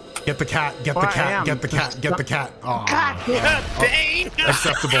 Get the cat. Get the Well, I cat. am. Get the cat. Get the cat. Oh, God damn. Bane!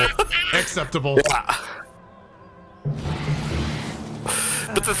 acceptable. Acceptable.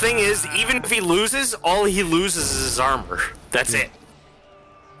 But the thing is, even if he loses, all he loses is his armor. That's it.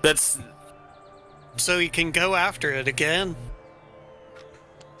 That's... So you can go after it again.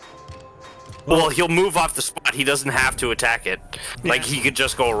 Well, he'll move off the spot. He doesn't have to attack it. Like, he could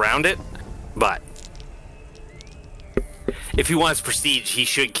just go around it. But... if he wants prestige, he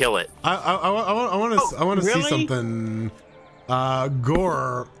should kill it. I want to see really? something.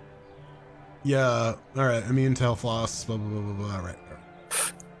 Gore. Yeah. All right. Immune to health loss. Blah blah blah blah blah. All right.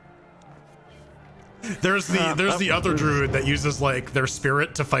 There's the other druid that uses like their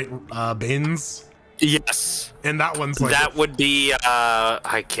spirit to fight Banes. Yes. And that one's like that would be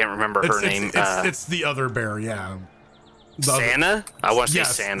I can't remember her name. It's the other bear. Yeah. Santa? I want to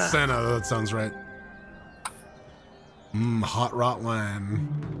Yes, say Santa. Santa. That sounds right. Hot rot wine.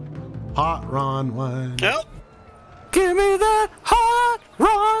 Hot Ron wine. Nope. Give me that hot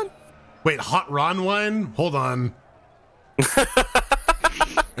Ron. Wait, hot Ron wine? Hold on.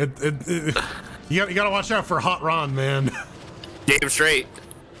 You gotta watch out for hot Ron, man. Damn straight.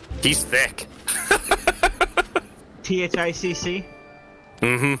 He's thick. THICC?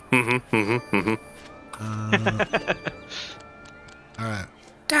 Alright.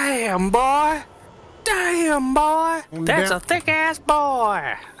 Damn, boy. Damn, boy. That's Damn. a thick ass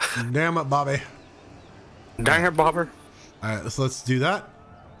boy. Damn it, Bobby. Damn, bobber. Alright, so let's do that.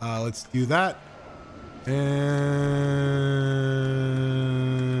 Let's do that. And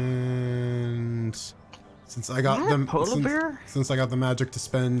since I got them, polar bear? since I got the magic to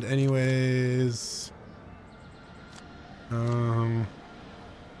spend anyways, yeah,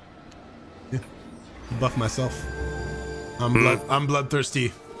 buff myself. I'm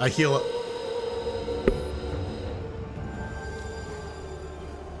bloodthirsty. I heal it.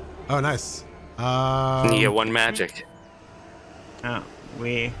 Oh, nice. You get 1 magic. Oh,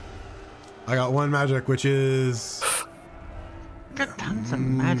 I got 1 magic, which is got tons of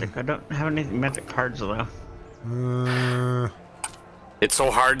magic. I don't have any magic cards though. It's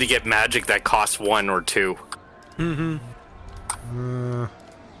so hard to get magic that costs 1 or 2. I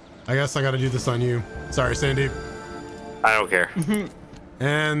guess I gotta do this on you. Sorry, Sandy. I don't care.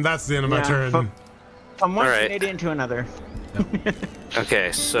 And that's the end of my turn. From one All right. Canadian to another.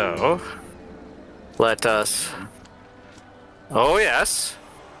 Okay, so let us. Oh yes.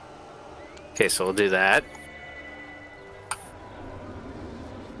 Okay, so we'll do that.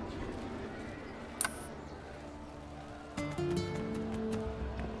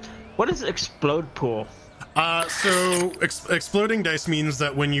 What is explode pool? So exploding dice means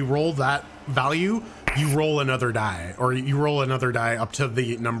that when you roll that value, you roll another die, or you roll another die up to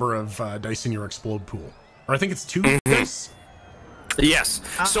the number of dice in your explode pool. Or I think it's 2 dice. Yes.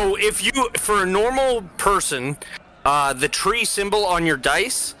 So if you, for a normal person, the tree symbol on your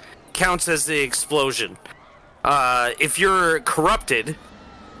dice counts as the explosion. If you're corrupted,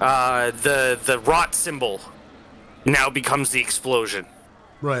 the rot symbol now becomes the explosion.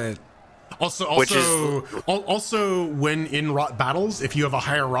 Right. Also, when in rot battles, if you have a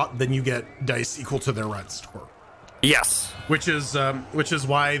higher rot, then you get dice equal to their rot score. Yes. Which is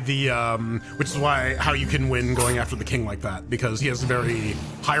why how you can win going after the king like that, because he has a very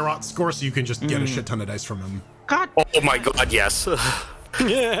high rot score, so you can just get a shit ton of dice from him. God. Oh my god, yes.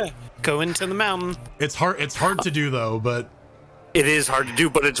 Yeah. Go into the mountain. It's hard to do though, but it is hard to do,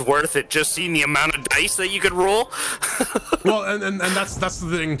 but it's worth it. Just seeing the amount of dice that you could roll. Well, and that's the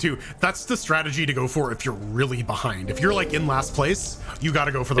thing too. That's the strategy to go for if you're really behind. If you're like in last place, you got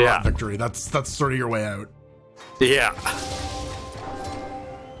to go for the rot victory. That's sort of your way out. Yeah.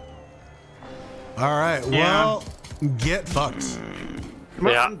 All right. Well, get fucked.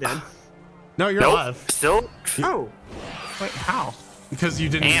 Well, Yeah. I'm dead. No, you're Nope. alive Oh. Wait, how? because you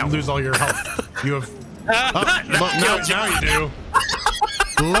didn't Ow. lose all your health. You have. Oh, now you do.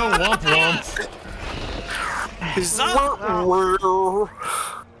 Low womp womp.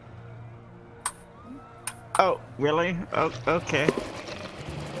 Oh, really? Oh, okay.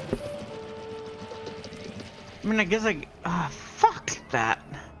 I mean, I guess fuck that.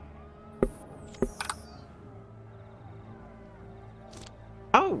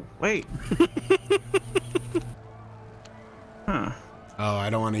 Oh, wait. Huh. Oh, I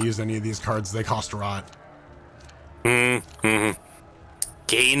don't want to use any of these cards. They cost rot. Mm-hmm.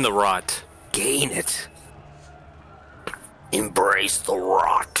 Gain the rot. Gain it. Embrace the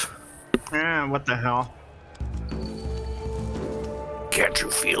rot. What the hell? Can't you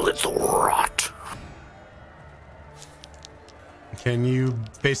feel it, the rot? Can you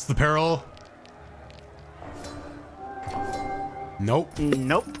face the peril? Nope.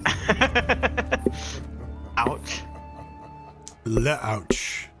 Nope. Ouch.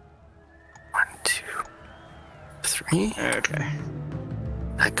 Ouch. 1, 2, 3. Okay.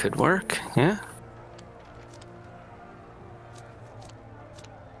 That could work, yeah.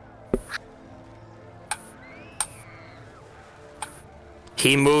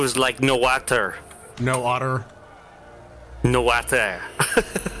 He moves like no water. No otter. No water.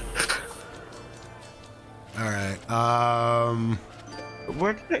 All right.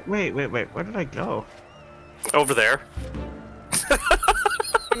 Where did I... Wait. Where did I go? Over there.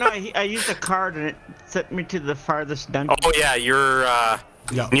 No, I used a card and it sent me to the farthest dungeon. Oh yeah, you're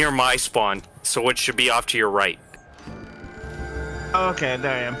Yeah. near my spawn, so it should be off to your right. Okay,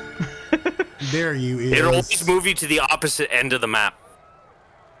 there I am. There you is. It'll always move you to the opposite end of the map.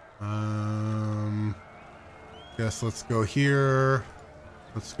 Guess let's go here.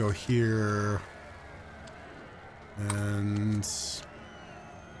 Let's go here. And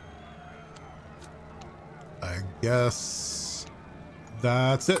I guess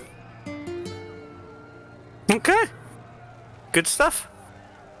that's it. Okay. Good stuff.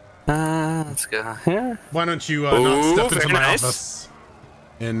 Let's go here. Why don't you Ooh, not step into very my nice. office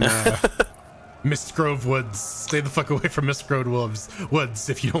in Mist Grove Woods? Stay the fuck away from Mist Grove Woods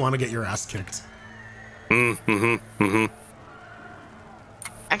if you don't want to get your ass kicked.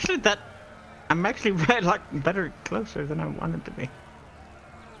 Actually, I'm actually better closer than I wanted to be.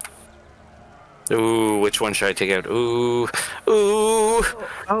 Ooh, which one should I take out? Ooh. Oh,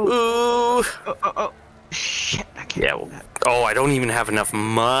 shit, I can't Yeah. do that. Oh, I don't even have enough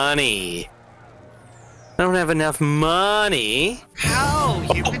money. I don't have enough money. How?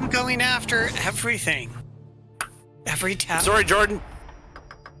 You've been going after everything. Every tap. Sorry, Jordan.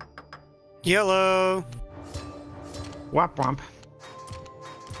 Yellow. Womp womp.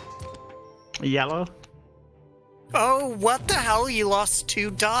 Yellow? Oh, what the hell? You lost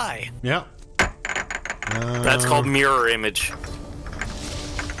 2 die. Yeah. That's called mirror image.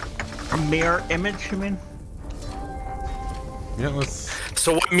 A mirror image, you mean? Yeah, let's.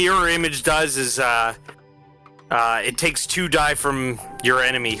 So what mirror image does is it takes 2 die from your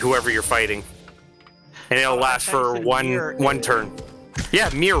enemy, whoever you're fighting, and it'll last for one turn. Yeah,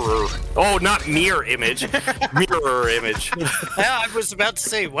 mirror. Oh, not mirror image. Mirror image. Yeah, I was about to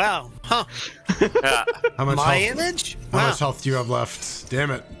say, wow. Huh. Yeah. How much My health? image? How Wow. much health do you have left?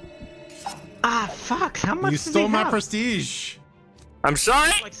 Damn it! Ah, fuck, how much You does stole he my have? prestige. I'm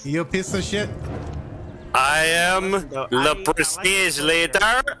sorry. You piece of shit. I am though, the I prestige like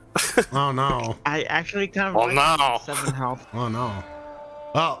leader. Oh no. I actually kind of Oh, like no. 7 health. Oh no.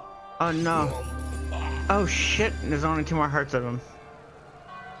 Oh. Oh no. Oh shit, there's only 2 more hearts of him.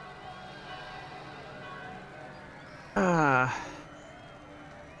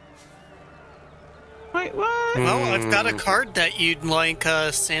 Wait, what? Well, I've got a card that you'd like,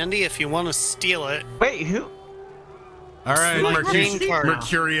 Sandy, if you want to steal it. Wait, who? All right, My green card.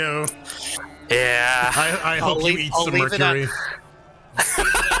 Mercurio. Yeah. I hope you eat some Mercury.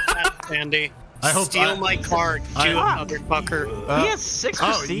 Sandy. I hope Steal my card, you motherfucker. He has 6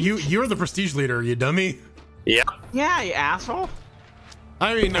 prestige. you're the prestige leader, you dummy. Yeah. Yeah, you asshole.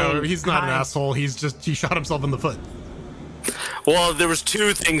 I mean, no, he's not an Hi. asshole. He shot himself in the foot. Well, there was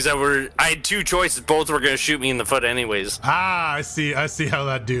two things that were. I had two choices. Both were going to shoot me in the foot, anyways. Ah, I see how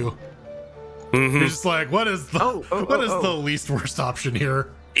that do. You're just like, what is the the least worst option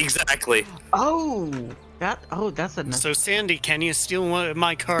here? Exactly. That's a nice. So, Sandy, can you steal one of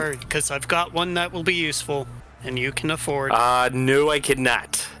my card? Because I've got one that will be useful, and you can afford. No, I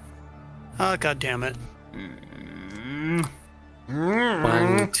cannot. Oh, God damn it.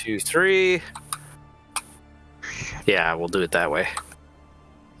 1, 2, 3. Yeah, we'll do it that way.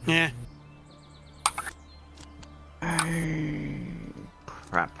 Yeah.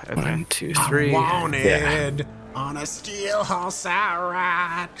 Crap. Okay. 1, 2, 3. Wanted on a steel horse I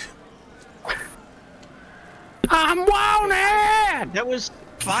ride. I'm wanted. That was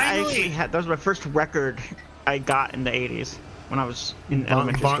Finally! that was my first record I got in the 80s when I was in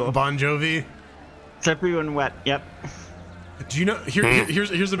elementary school. Bon Jovi. Slippery when wet. Yep. Do you know?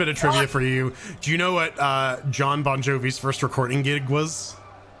 Here's a bit of trivia for you. Do you know what John Bon Jovi's first recording gig was?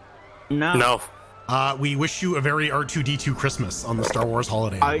 No. We wish you a very R2D2 Christmas on the Star Wars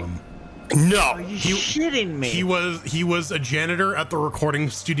holiday album. No. Are you shitting me? He was a janitor at the recording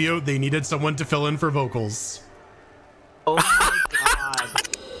studio. They needed someone to fill in for vocals. Oh my god.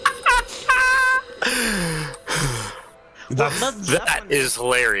 That is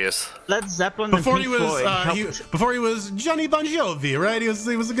hilarious. Led Zeppelin Before and he Pink was Floyd. before he was Johnny Bon Jovi, right? He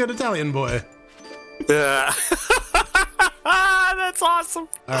was a good Italian boy. Yeah. That's awesome.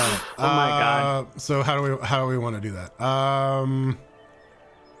 All right. Oh my god. So how do we want to do that?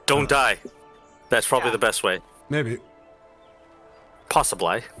 Don't die. That's probably the best way. Maybe.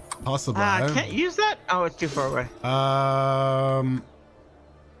 Possibly. Possibly. Can't use that? Oh, it's too far away.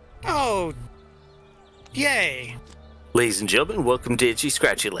 Oh. Yay. Ladies and gentlemen, welcome to Itchy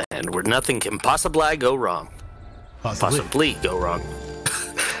Scratchy Land, where nothing can possibly go wrong. Possibly go wrong.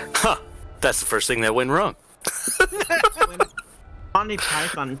 Huh. That's the first thing that went wrong. When Monty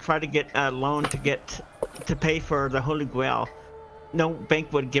Python tried to get a loan to pay for the Holy Grail, no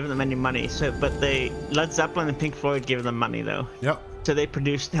bank would give them any money. So, but Led Zeppelin and Pink Floyd gave them money though. Yep. So they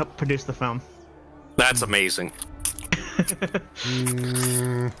helped produce the film. That's amazing.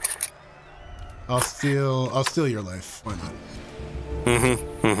 I'll steal your life. Why not?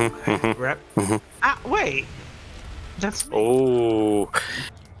 Rep. Wait. That's me. Oh.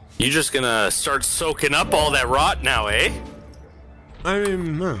 You just gonna start soaking up all that rot now, eh? I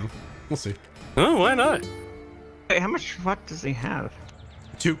mean, no. We'll see. Oh, why not? Wait, how much rot does he have?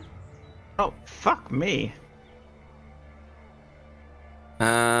 2. Oh, fuck me.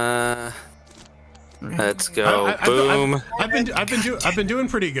 Let's go. Boom. I've been doing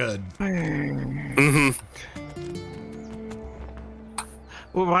pretty good.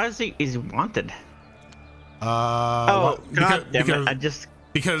 Well, why is he wanted? Well, God damn it!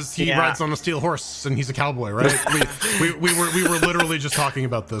 Because he rides on a steel horse and he's a cowboy, right? we were literally just talking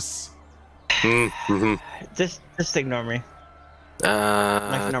about this. Just ignore me.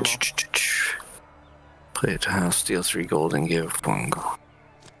 Like normal. Play it to house, steal 3 gold, and give 1 gold.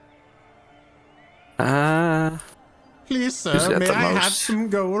 Please, sir, Who's got may the I have most? some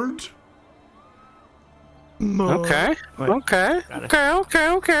gold? Okay. Wait. Okay.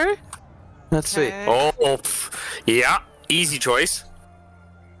 Let's see. Yeah. Easy choice.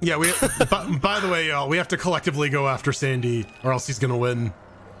 Yeah, by the way, y'all, we have to collectively go after Sandy, or else he's gonna win.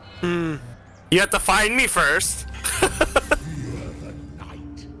 You have to find me first.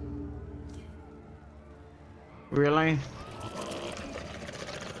 Really?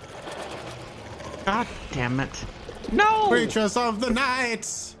 God damn it! No. Creatures of the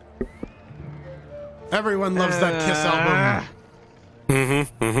night. Everyone loves that Kiss album.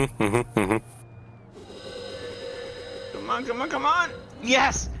 Come on!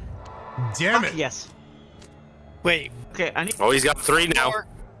 Yes! Damn it! Yes. Wait. Okay, I need. Oh, he's got 3 now. More.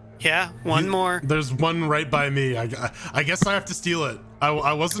 Yeah, one more. There's one right by me. I guess I have to steal it.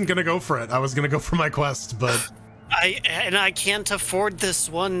 I wasn't gonna go for it. I was gonna go for my quest, but I can't afford this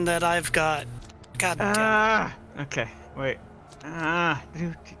one that I've got. God damn. Okay, wait.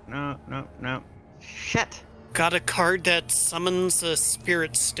 No. Shit. Got a card that summons a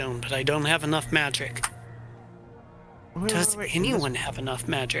spirit stone, but I don't have enough magic. Does anyone have enough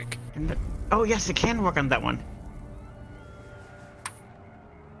magic? Oh yes, it can work on that one.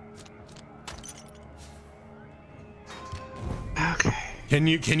 Can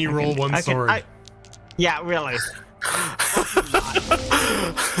you roll one sword? Yeah, really.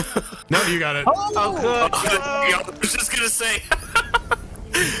 No, you got it. Oh, good. I was just gonna say.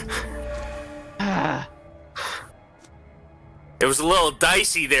 It was a little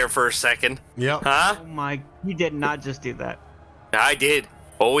dicey there for a second. Yep. Huh? Oh my! You did not just do that. I did.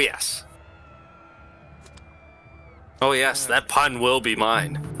 Oh yes. Oh yes, that pun will be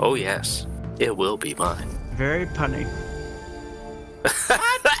mine. Oh yes, it will be mine. Very punny.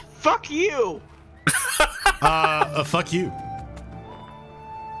 Fuck you. Fuck you.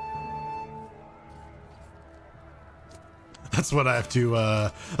 That's what I have to.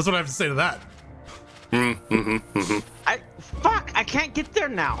 That's what I have to say to that. I can't get there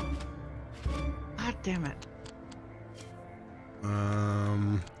now. God damn it. All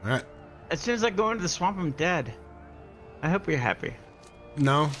right. As soon as I go into the swamp, I'm dead. I hope you're happy.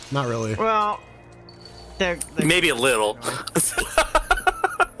 No, not really. Well, they're Maybe a little.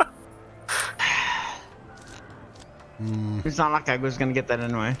 It's not like I was gonna get that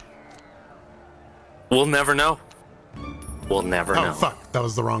anyway. We'll never know. We'll never Oh know. fuck, that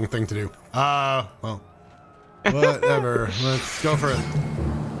was the wrong thing to do. Well, whatever. Let's go for it.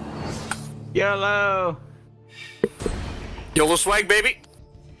 YOLO. YOLO swag, baby.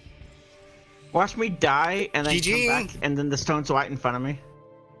 Watch me die and then GG. come back, and then the stone's white in front of me.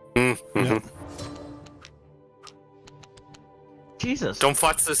 Yep. Jesus. Don't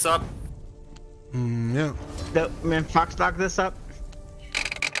futz this up. Yeah. Man, Fox dog this up.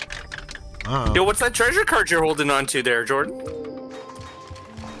 Oh. Yo, what's that treasure card you're holding on to there, Jordan?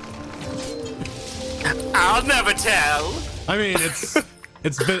 I'll never tell. I mean,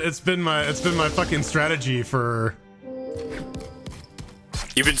 it's been my fucking strategy for.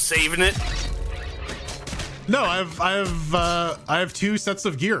 You've been saving it. No, I have two sets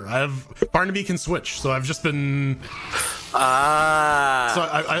of gear. I have Barnaby can switch, so I've just been. So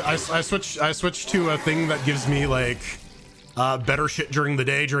I switch to a thing that gives me like better shit during the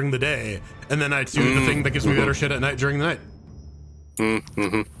day, and then I do the thing that gives me better shit at night during the night.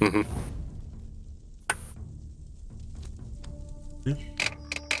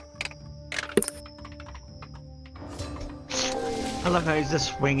 I love how he's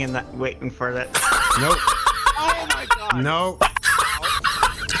just swinging that, waiting for that. Nope. Oh my god. No.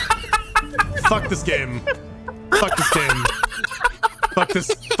 Fuck this game. Fuck this game. Fuck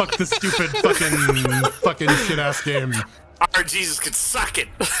this stupid fucking shit ass game. Our Jesus could suck it.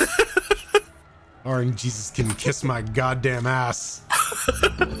 Orange Jesus can kiss my goddamn ass.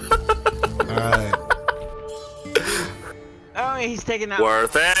 Alright. Oh, he's taking out.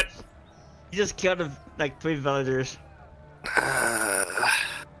 Worth it. He just killed like 3 villagers.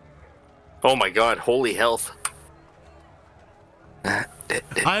 Oh my god, holy health.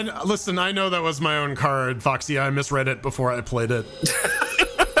 Listen, I know that was my own card, Foxy. I misread it before I played it.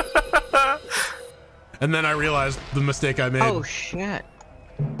 And then I realized the mistake I made. Oh shit.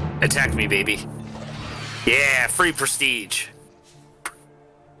 Attack me, baby. Yeah, free prestige.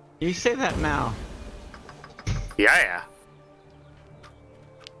 You say that now. Yeah.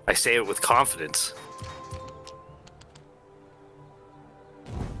 I say it with confidence.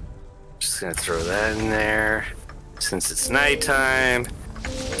 Just gonna throw that in there. Since it's nighttime,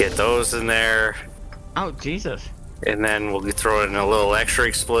 get those in there. Oh Jesus. And then we'll throw in a little extra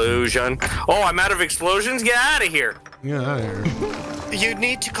explosion. Oh, I'm out of explosions? Get out of here. Yeah, out of here. You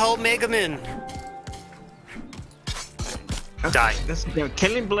need to call Megaman. Die. This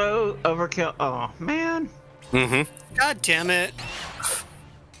killing blow, overkill. Oh man. God damn it.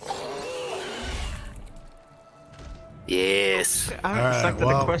 Yes. I haven't Alright, selected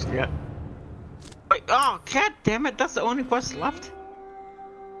well. the quest yet. Wait, oh god damn it, that's the only quest left?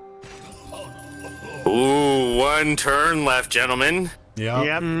 Ooh, one turn left, gentlemen.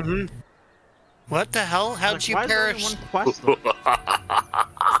 Yeah. Yep. What the hell? How'd you Why is there only perish? one quest left?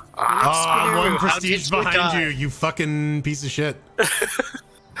 Oh, one How prestige did you behind die? you, you fucking piece of shit.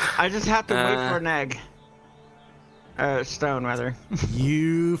 I just have to wait for an egg. Stone, rather.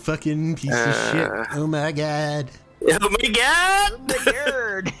 You fucking piece of shit. Oh my god. Oh my god!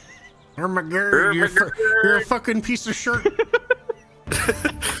 Nerd. Oh my god. You're a fucking piece of shirt.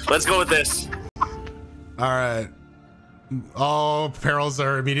 Let's go with this. Alright. All perils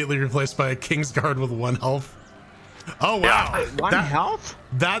are immediately replaced by a Kingsguard with 1 health. Oh wow. Yeah. One health?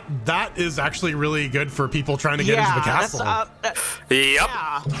 That is actually really good for people trying to get into the castle. Yep.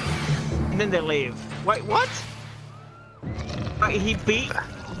 Yeah. And then they leave. Wait, what? Wait, he beat.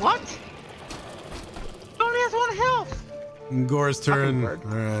 What? He only has 1 health. Gore's turn. Fucking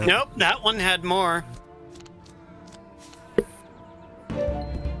bird. Alright. Nope, that one had more.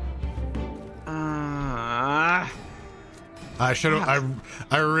 I should have.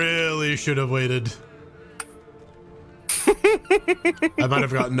 I really should have waited. I might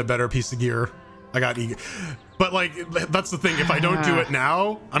have gotten a better piece of gear. I got eager, but like that's the thing. If I don't do it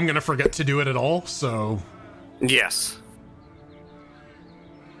now, I'm gonna forget to do it at all. So Yes.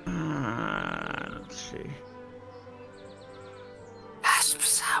 Let's see.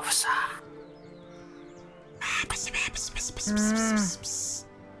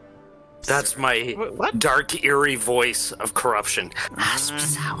 That's my What? dark, eerie voice of corruption. that's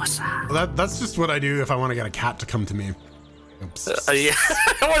just what I do if I want to get a cat to come to me. Yeah,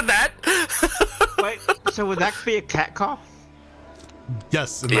 or that. Wait, so would that be a cat call?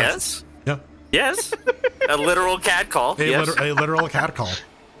 Yes. And Yes. Yeah. Yes. A literal cat call. Yes. A literal cat call.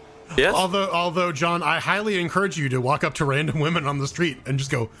 Yes. Although, John, I highly encourage you to walk up to random women on the street and just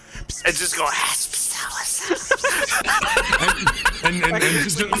go, And just go.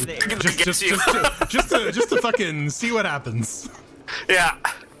 just to fucking see what happens. Yeah.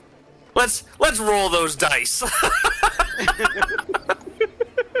 Let's roll those dice.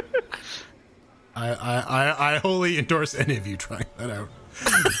 I wholly endorse any of you trying that out.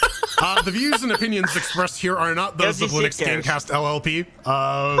 The views and opinions expressed here are not those of Linux Gamecast LLP.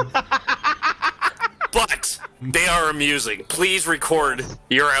 But they are amusing. Please record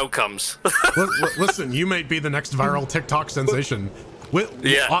your outcomes. Listen, you might be the next viral TikTok sensation.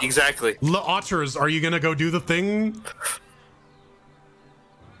 Yeah, exactly. The Otters, are you gonna go do the thing?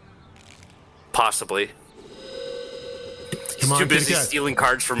 Possibly. He's Come on, too busy kitty cat. stealing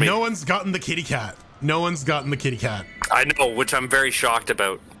cards from me. No one's gotten the kitty cat. No one's gotten the kitty cat. I know, which I'm very shocked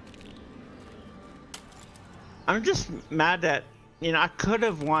about. I'm just mad that, I could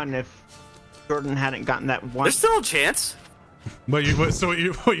have won if Jordan hadn't gotten that one. There's still a chance. What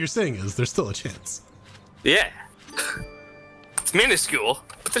you're saying is there's still a chance. Yeah. It's minuscule,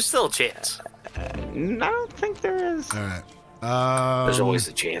 but there's still a chance. I don't think there is. All right. There's always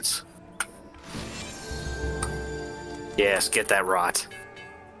a chance. Yes, get that rot.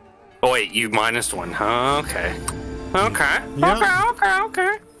 Oh wait, you minus one, huh? Okay. Okay. Yeah.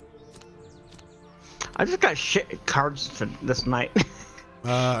 Okay. I just got shit cards for this night.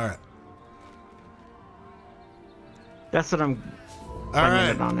 All right. That's what I'm All playing right.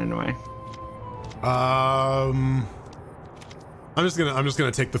 it on anyway. I'm just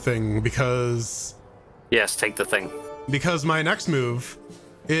gonna take the thing because Yes, take the thing. my next move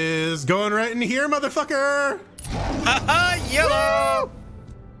is going right in here, motherfucker. Haha, yellow!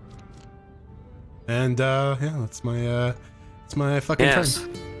 And yeah, that's my fucking Yes.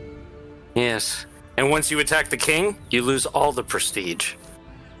 turn. Yes. And once you attack the king, you lose all the prestige.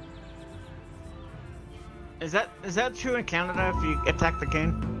 Is that true in Canada if you attack the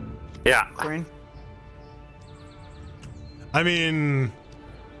king? Yeah. Queen? I mean,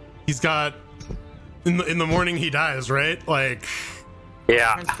 he's got in the morning he dies, right? Like,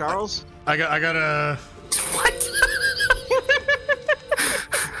 Yeah. Prince Charles? I gotta. What?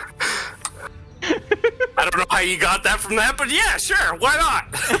 I don't know how you got that from that, but yeah, sure, why not?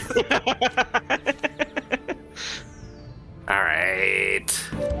 All right,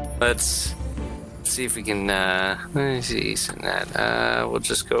 let's see if we can. Let me see, send that. We'll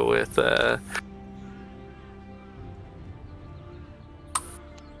just go with.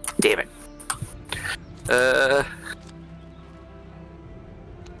 Damn it.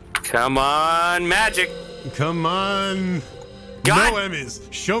 Come on, magic. Come on. God. No Emmys.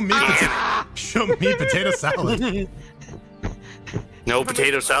 Show me potato salad. No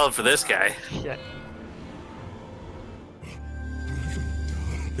potato salad for this guy. Shit.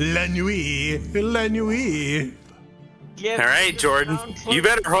 La nuit. La nuit. Give All right, Jordan. You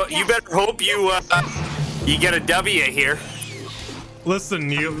better hope you get a W here. Listen,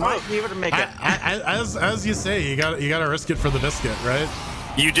 you. Might be able to make it. As you say, you gotta risk it for the biscuit, right?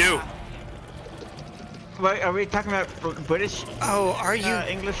 You do. Wait, are we talking about British, Oh, are you?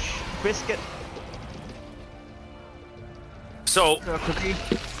 English biscuit? So Cookie?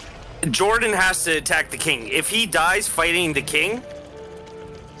 Jordan has to attack the king. If he dies fighting the king,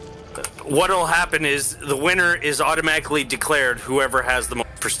 what'll happen is the winner is automatically declared whoever has the most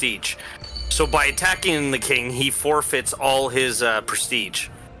prestige. So by attacking the king, he forfeits all his prestige.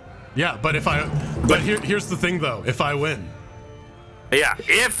 Yeah, but here's the thing though. If I win, Yeah,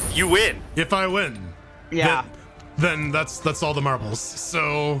 if you win. Yeah. Then that's all the marbles.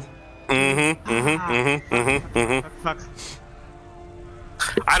 So. Fuck.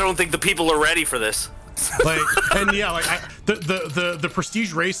 I don't think the people are ready for this. Like, and yeah, like the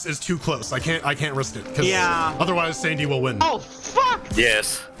prestige race is too close. I can't risk it because Yeah. otherwise Sandy will win. Oh, fuck!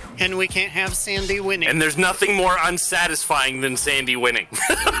 Yes. And we can't have Sandy winning. And there's nothing more unsatisfying than Sandy winning.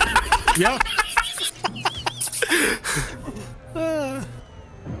 Yeah.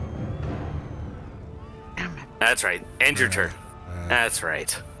 That's right. End your turn. That's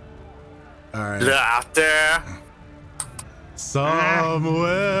right. All right. Out there.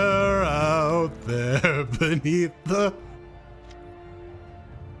 Somewhere out there beneath the.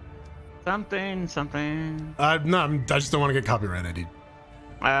 Something. No, I just don't want to get copyrighted. Dude.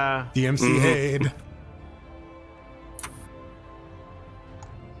 DMCA'd.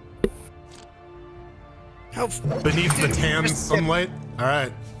 Beneath the tan sunlight. All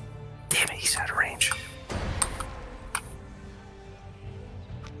right. Damn it, he's out of range.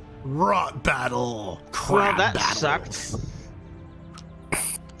 Rot battle. Well, Crab that battle. sucked.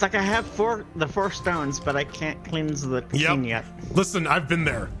 It's like I have the four stones, but I can't cleanse the thing yet. Listen, I've been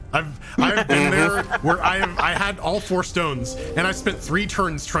there. I've been there where I had all 4 stones, and I spent 3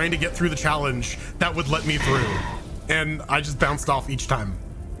 turns trying to get through the challenge that would let me through, and I just bounced off each time.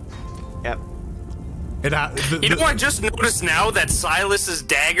 Yep. You know what I just noticed now? That Silas's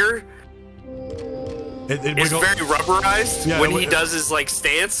dagger is very rubberized when he does his like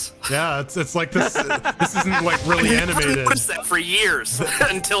stance. Yeah, it's like this. This isn't like really animated. I've noticed that for years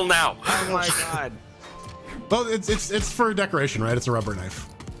until now. Oh my god. Well, it's for decoration, right? It's a rubber knife.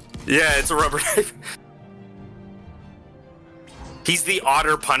 Yeah, it's a rubber knife. He's the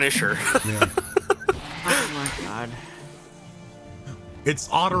otter punisher. Yeah. Oh my god. It's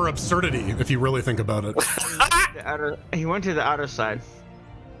otter absurdity if you really think about it. He went to the outer side.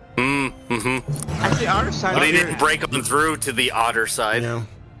 Mm-hmm. Actually, outer side. But he didn't break on through to the otter side. Yeah.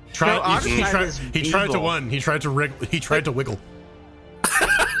 He tried to one. He tried to wiggle. God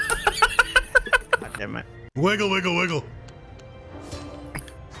damn it. Wiggle. Wiggle,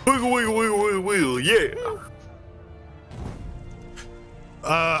 yeah.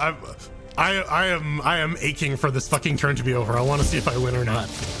 I am aching for this fucking turn to be over. I want to see if I win or not.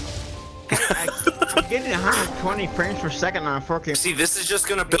 I'm getting 120 frames per second on a 4K. See, this is just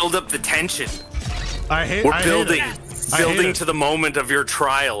gonna build up the tension. We're building to the moment of your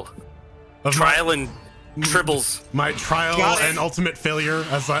trial. Trial and tribbles. My trial and ultimate failure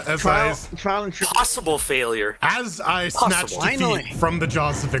Trial and possible failure. As I snatched defeat from the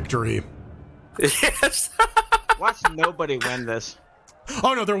jaws of victory. Yes. Watch nobody win this.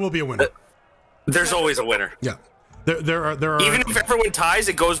 Oh no, there will be a winner. There's always a winner. Yeah. There are even if everyone ties,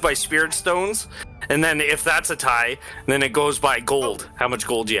 it goes by spirit stones, and then if that's a tie, then it goes by gold. How much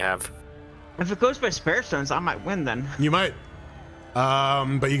gold do you have? If it goes by spirit stones, I might win then. You might.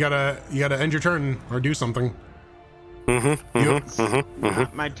 But you gotta end your turn or do something.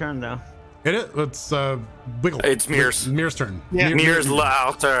 My turn though. It's Wiggle. It's Mir's. Mir's turn. Yeah. Mir's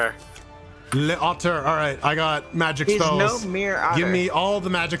Lauter. All right, I got magic spells. No Mir Otter. Give me all the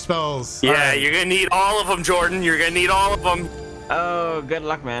magic spells. Yeah, right. You're gonna need all of them, Jordan. You're gonna need all of them. Oh, good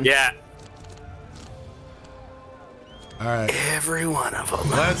luck, man. Yeah. All right. Every one of them.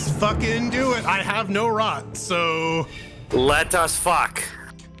 Let's fucking do it. I have no rot, so. Let us fuck.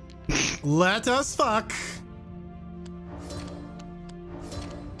 Let us fuck.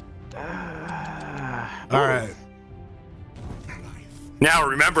 All right. Now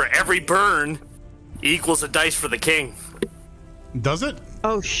remember, every burn equals a dice for the king. Does it?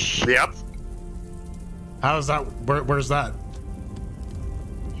 Oh shit. Yep. How's that? Where's that?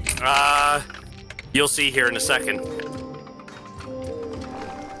 You'll see here in a second.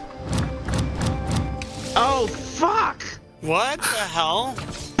 Oh fuck! What the hell?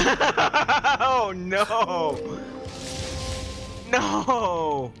 Oh no!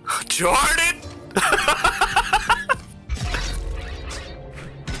 No! Jordan!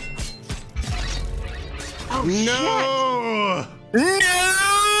 Oh no! Shit.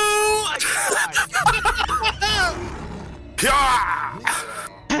 No!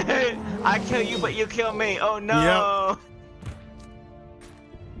 I kill you, but you kill me. Oh no! Yep.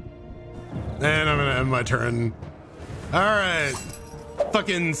 And I'm gonna end my turn. All right.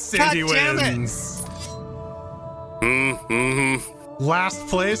 Fucking Sandy wins. Last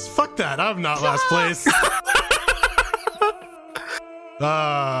place? Fuck that. I'm not last place.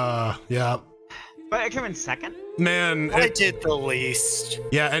 Yeah. But I came in second? Man. I did the least.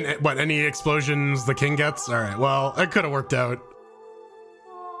 Yeah, and what, any explosions the king gets? All right, well, it could have worked out.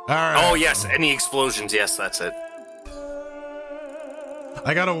 All right. Oh, yes, any explosions. Yes, that's it.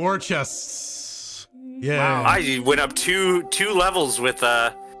 I got a war chest. Yeah. Wow. I went up two levels with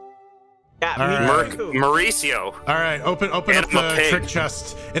Yeah, Mauricio. All right, open up the trick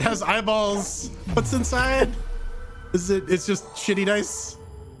chest. It has eyeballs. What's inside? It's just shitty dice?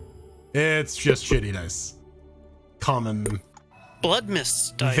 It's just shitty dice. Common. Blood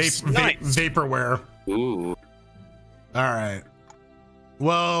mist dice. Nice. Vaporware. Ooh. All right.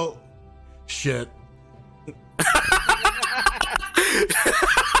 Well, shit.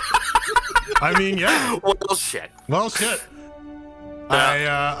 I mean, yeah. Well, Well, shit. Well, shit.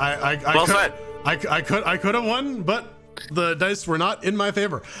 Yeah. I could have won, but the dice were not in my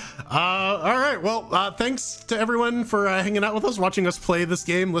favor. All right. Well, thanks to everyone for hanging out with us, watching us play this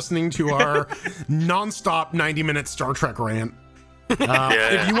game, listening to our nonstop 90-minute Star Trek rant.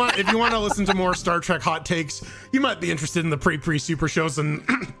 If you want to listen to more Star Trek hot takes, you might be interested in the pre-super shows, and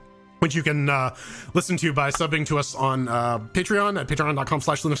which you can listen to by subbing to us on Patreon at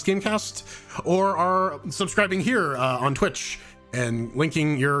patreon.com/LinuxGamecast, or are subscribing here on Twitch and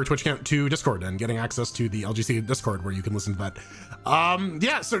linking your Twitch account to Discord and getting access to the LGC Discord where you can listen to that.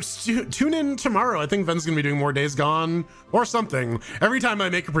 Yeah, so tune in tomorrow. I think Ven's gonna be doing more Days Gone or something. Every time I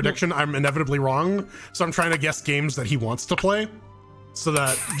make a prediction, I'm inevitably wrong, so I'm trying to guess games that he wants to play, so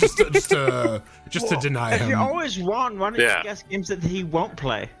that just to deny him. If you're always wrong, why don't you guess games that he won't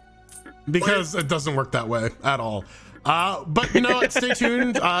play? Because it doesn't work that way at all. But you know what, stay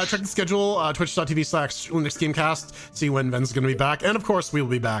tuned, check the schedule, twitch.tv/LinuxGamecast, see when Ven's gonna be back, and of course we will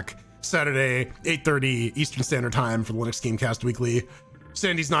be back Saturday 8:30 Eastern Standard Time for the Linux Gamecast Weekly.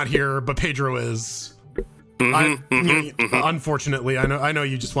 Sandy's not here, but Pedro is. Unfortunately, I know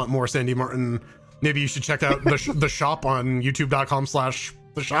you just want more Sandy Martin. Maybe you should check out the shop on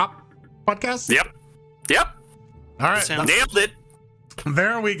youtube.com/the shop podcast. Yep. All right, nailed it.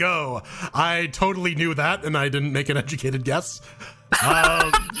 There we go. I totally knew that, and I didn't make an educated guess.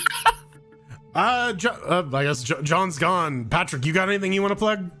 I guess John's gone. Patrick, you got anything you want to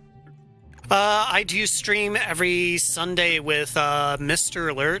plug? I do stream every Sunday with Mr.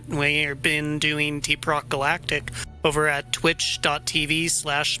 Alert. We've been doing Deep Rock Galactic over at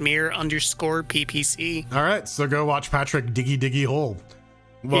twitch.tv/mir_ppc. All right, so go watch Patrick diggy hole.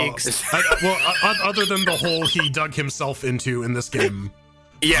 Well, other than the hole he dug himself into in this game.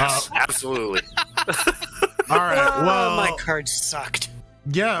 Yes, absolutely. All right, well, my card sucked.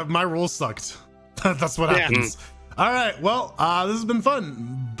 Yeah, my rolls sucked. That's what happens. All right, well, this has been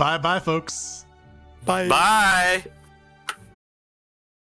fun. Bye, folks. Bye. Bye.